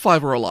 These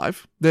 5 are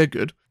alive. They're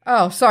good.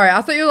 Oh, sorry,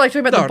 I thought you were like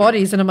talking about the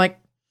bodies, and I'm like...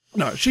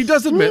 No, she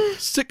does admit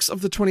 6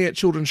 of the 28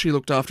 children she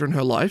looked after in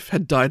her life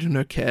had died in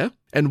her care,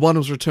 and 1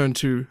 was returned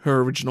to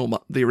her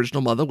the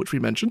original mother, which we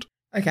mentioned.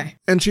 Okay.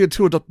 And she had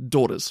 2 adopted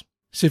daughters.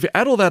 So if you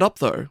add all that up,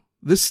 though,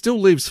 this still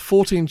leaves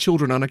 14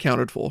 children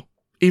unaccounted for,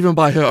 even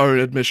by her own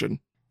admission.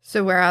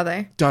 So where are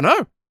they? Dunno.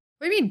 What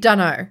do you mean,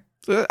 dunno?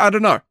 I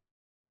don't know.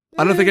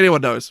 I don't think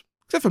anyone knows,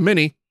 except for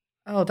Minnie.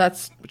 Oh,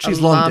 that's But she's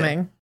alarming.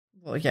 long dead.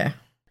 Well, yeah.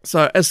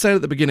 So, as said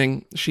at the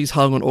beginning, she's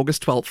hung on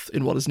August 12th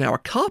in what is now a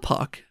car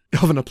park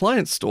of an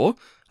appliance store,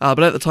 but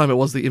at the time it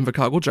was the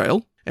Invercargill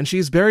jail, and she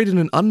is buried in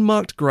an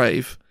unmarked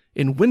grave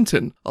in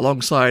Winton,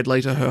 alongside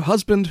later her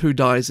husband, who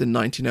dies in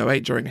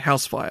 1908 during a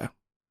house fire.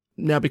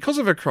 Now, because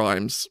of her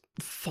crimes,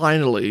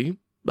 finally,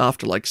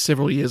 after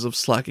several years of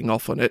slacking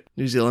off on it,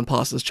 New Zealand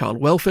passes child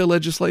welfare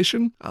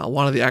legislation.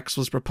 One of the acts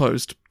was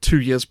proposed 2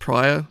 years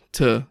prior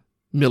to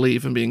Millie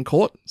even being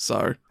caught,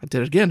 so I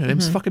did it again. Her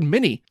name's fucking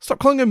Minnie. Stop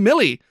calling her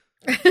Millie.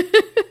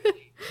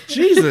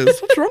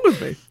 Jesus, what's wrong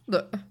with me?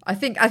 Look, I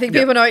think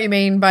people know what you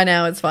mean by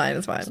now. It's fine.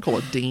 Let's call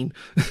it Dean.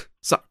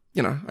 So,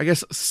 I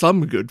guess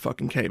some good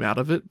fucking came out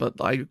of it, but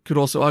I could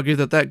also argue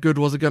that good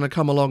wasn't going to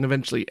come along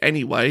eventually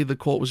anyway. The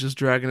court was just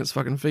dragging its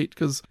fucking feet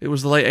because it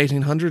was the late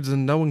 1800s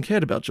and no one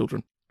cared about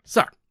children.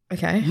 So,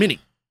 okay. Minnie,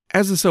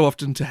 as is so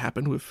often to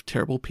happen with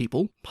terrible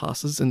people,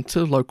 passes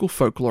into local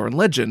folklore and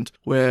legend,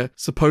 where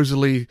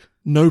supposedly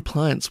no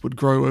plants would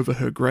grow over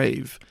her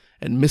grave,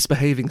 and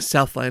misbehaving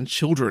Southland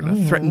children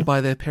are threatened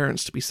by their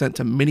parents to be sent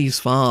to Minnie's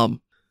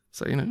farm.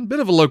 So, a bit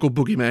of a local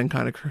boogeyman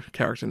kind of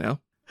character now.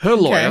 Her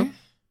lawyer,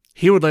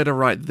 he would later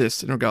write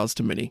this in regards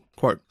to Minnie,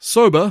 quote,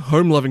 "Sober,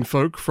 home-loving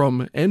folk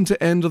from end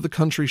to end of the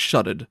country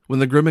shuddered when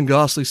the grim and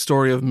ghastly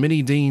story of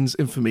Minnie Dean's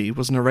infamy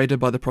was narrated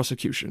by the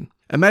prosecution.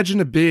 Imagine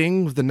a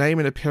being with the name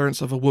and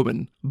appearance of a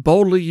woman,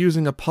 boldly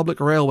using a public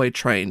railway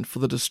train for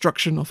the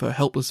destruction of her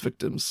helpless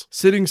victims,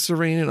 sitting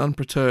serene and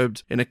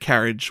unperturbed in a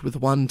carriage with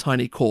one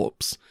tiny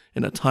corpse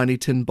in a tiny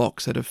tin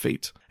box at her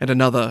feet, and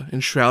another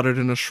enshrouded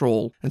in a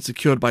shawl and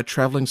secured by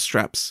travelling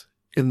straps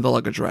in the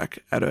luggage rack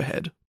at her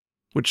head."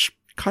 Which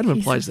kind of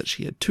implies that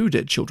she had 2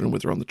 dead children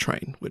with her on the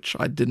train, which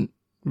I didn't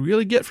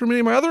really get from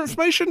any of my other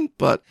information,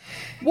 but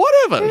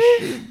whatever.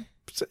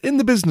 She's in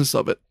the business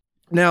of it.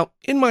 Now,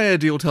 in my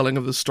ideal telling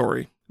of the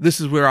story,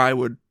 this is where I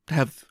would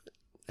have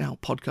our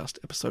podcast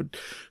episode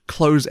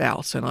close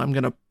out,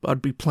 and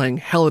I'd be playing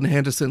Helen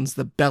Henderson's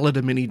The Ballad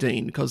of Minnie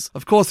Dean, because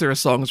of course there are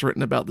songs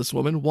written about this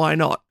woman. Why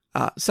not?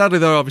 Sadly,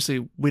 though,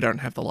 obviously we don't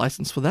have the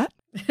license for that,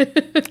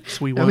 so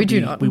we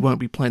won't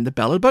be playing the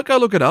ballad. But go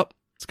look it up.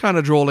 It's kind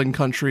of drawling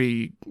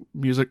country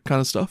music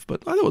kind of stuff,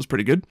 but I thought it was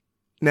pretty good.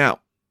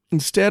 Now,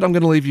 instead, I'm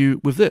going to leave you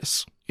with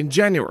this. In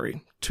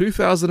January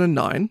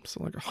 2009,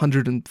 so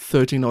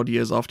 113 odd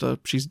years after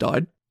she's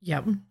died,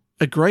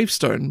 a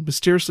gravestone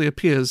mysteriously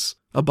appears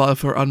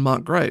above her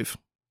unmarked grave.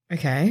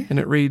 Okay. And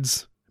it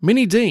reads,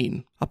 "Minnie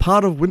Dean, a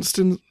part of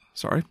Winton's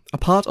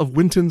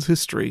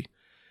history,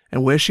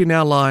 and where she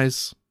now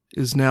lies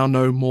is now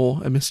no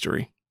more a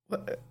mystery."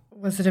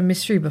 Was it a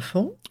mystery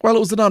before? Well, it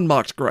was an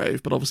unmarked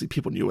grave, but obviously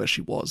people knew where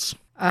she was.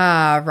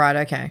 Ah, right,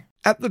 okay.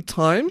 At the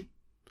time,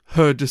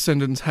 her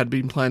descendants had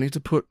been planning to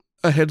put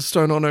a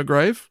headstone on her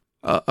grave,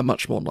 a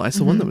much more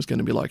nicer one that was going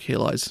to be like, "Here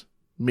lies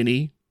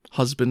Minnie,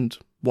 husband,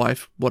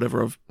 wife,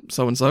 whatever of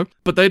so-and-so."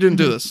 But they didn't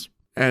do this.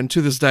 And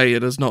to this day,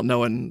 it is not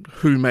known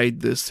who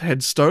made this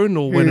headstone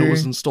or when it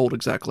was installed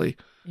exactly.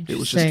 It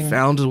was just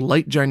found in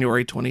late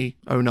January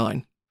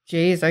 2009.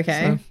 Jeez,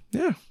 okay. So,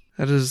 yeah.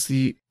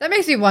 That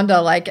makes me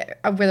wonder,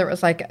 whether it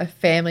was a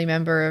family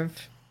member of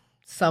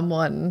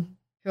someone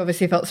who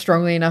obviously felt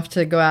strongly enough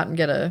to go out and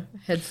get a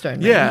headstone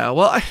made. Yeah,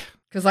 well,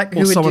 because who would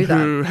do that? Someone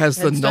who has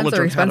the Headstones knowledge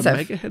are of how to expensive.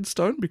 make a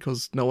headstone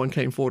because no one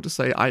came forward to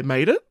say, "I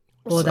made it."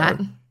 Or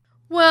that.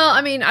 Well,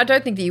 I mean, I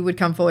don't think that you would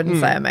come forward and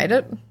say, "I made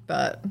it,"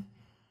 but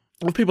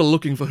if people are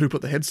looking for who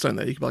put the headstone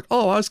there, you could be like,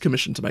 "Oh, I was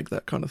commissioned to make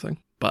that," kind of thing.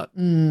 But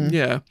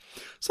yeah,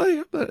 so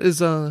yeah, that is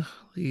the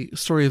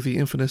story of the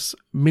infamous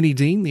Minnie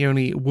Dean, the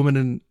only woman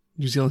in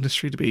New Zealand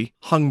history to be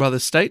hung by the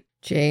state.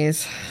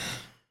 Jeez.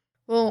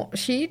 Well,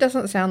 she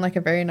doesn't sound like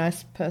a very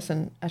nice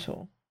person at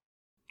all.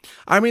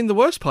 I mean, the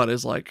worst part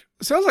is, it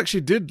sounds like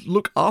she did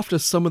look after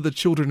some of the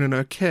children in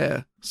her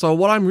care. So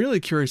what I'm really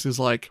curious is,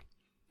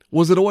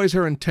 was it always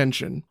her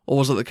intention? Or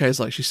was it the case,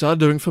 she started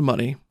doing it for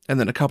money, and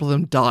then a couple of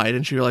them died,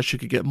 and she realized she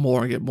could get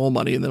more and get more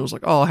money, and then it was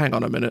like, "Oh, hang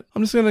on a minute.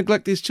 I'm just going to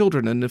neglect these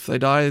children, and if they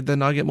die,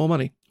 then I get more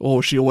money." Or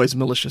was she always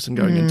malicious in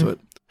going into it?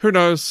 Who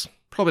knows?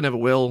 Probably never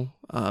will.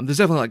 There's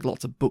definitely like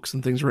lots of books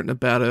and things written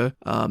about her.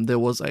 There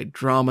was a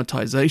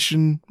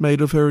dramatization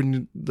made of her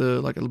in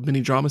like a mini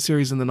drama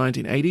series in the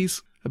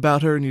 1980s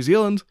about her in New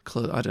Zealand.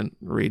 I didn't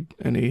read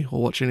any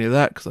or watch any of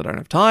that because I don't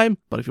have time.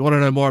 But if you want to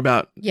know more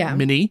about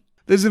Minnie,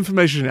 there's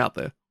information out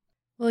there.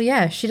 Well,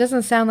 yeah, she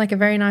doesn't sound like a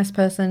very nice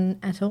person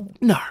at all.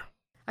 No.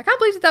 I can't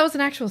believe that was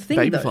an actual thing,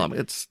 Baby though. farm.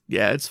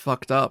 It's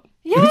fucked up.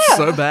 Yeah. It's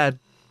so bad.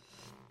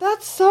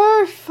 That's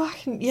so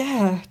fucking,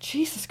 yeah,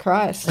 Jesus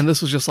Christ. And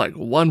this was just like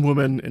one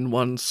woman in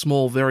one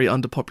small, very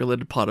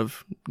underpopulated part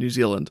of New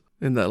Zealand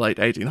in the late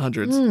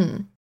 1800s.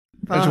 Imagine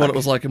what it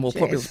was like in more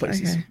popular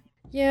places. Okay.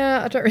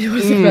 Yeah, I don't really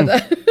want to think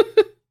about that.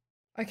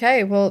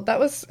 Okay, well, that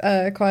was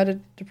quite a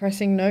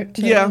depressing note.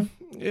 Yeah,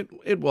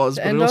 it was,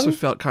 but it also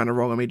felt kind of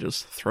wrong of me to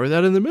just throw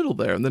that in the middle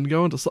there and then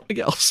go into something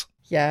else.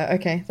 Yeah,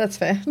 okay, that's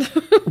fair.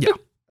 Yeah.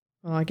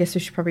 Well, I guess we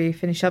should probably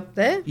finish up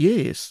there.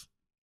 Yes.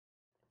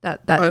 I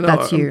know,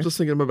 that's you. I'm just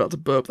thinking I'm about to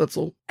burp, that's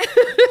all.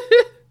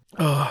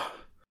 Oh,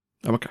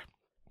 I'm okay.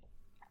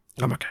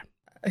 I'm okay.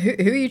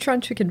 Who are you trying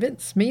to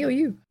convince, me or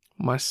you?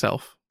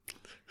 Myself.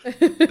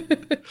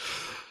 I'm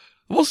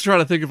also trying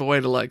to think of a way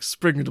to like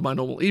spring into my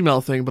normal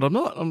email thing, but I'm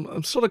not.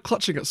 I'm sort of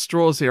clutching at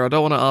straws here. I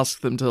don't want to ask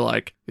them to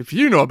like, if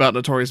you know about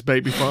notorious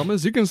baby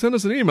farmers, you can send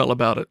us an email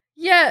about it.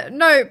 Yeah,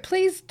 no,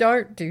 please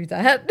don't do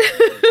that.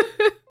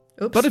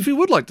 Oops. But if you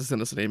would like to send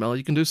us an email,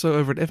 you can do so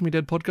over at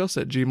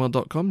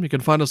fmedeadpodcast@gmail.com. You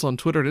can find us on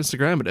Twitter and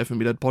Instagram at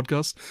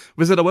fmedeadpodcast.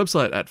 Visit our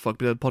website at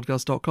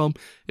fuckmedeadpodcast.com.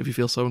 If you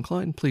feel so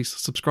inclined, please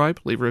subscribe,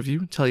 leave a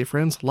review, tell your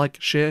friends,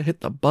 like, share, hit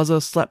the buzzer,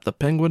 slap the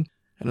penguin.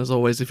 And as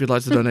always, if you'd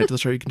like to donate to the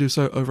show, you can do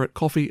so over at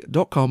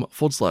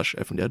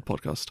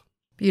coffee.com/fmedeadpodcast.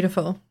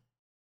 Beautiful.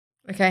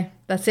 Okay,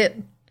 that's it.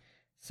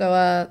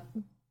 So,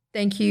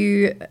 thank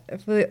you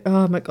for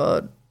oh my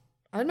God.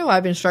 I don't know why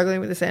I've been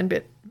struggling with this end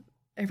bit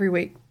every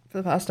week for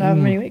the past however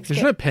many weeks. Did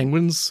you know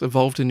penguins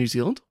evolved in New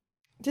Zealand?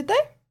 Did they?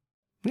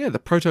 Yeah, the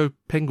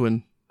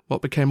proto-penguin,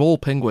 what became all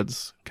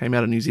penguins, came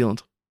out of New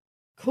Zealand.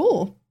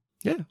 Cool.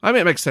 Yeah, I mean,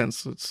 it makes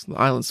sense. The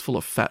island's full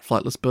of fat,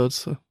 flightless birds,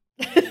 so...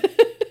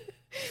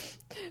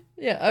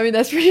 Yeah, I mean,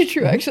 that's pretty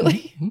true,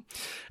 actually.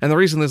 And the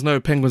reason there's no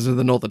penguins in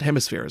the Northern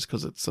Hemisphere is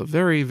because it's a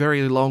very,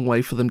 very long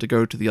way for them to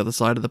go to the other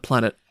side of the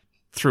planet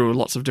through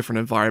lots of different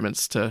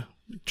environments to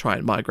try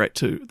and migrate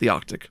to the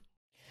Arctic.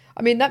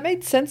 I mean, that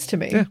made sense to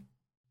me. Yeah.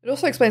 It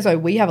also explains why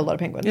we have a lot of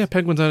penguins. Yeah,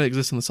 penguins only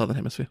exist in the Southern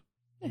Hemisphere.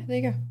 Yeah, there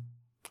you go.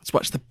 That's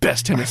why it's the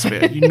best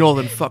hemisphere. You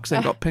northern fucks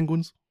ain't got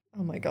penguins.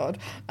 Oh my God.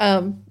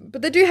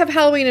 But they do have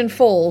Halloween and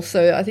fall,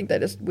 so I think they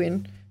just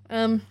win.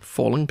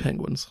 Falling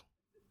penguins.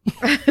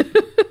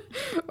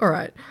 All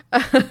right.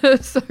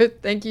 So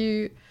thank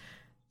you.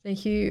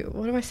 Thank you.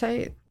 What do I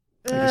say?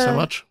 Thank you so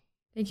much.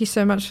 Thank you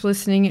so much for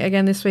listening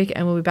again this week,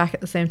 and we'll be back at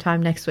the same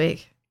time next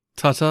week.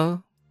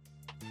 Ta-ta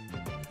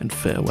and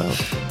farewell.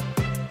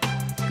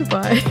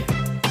 Goodbye.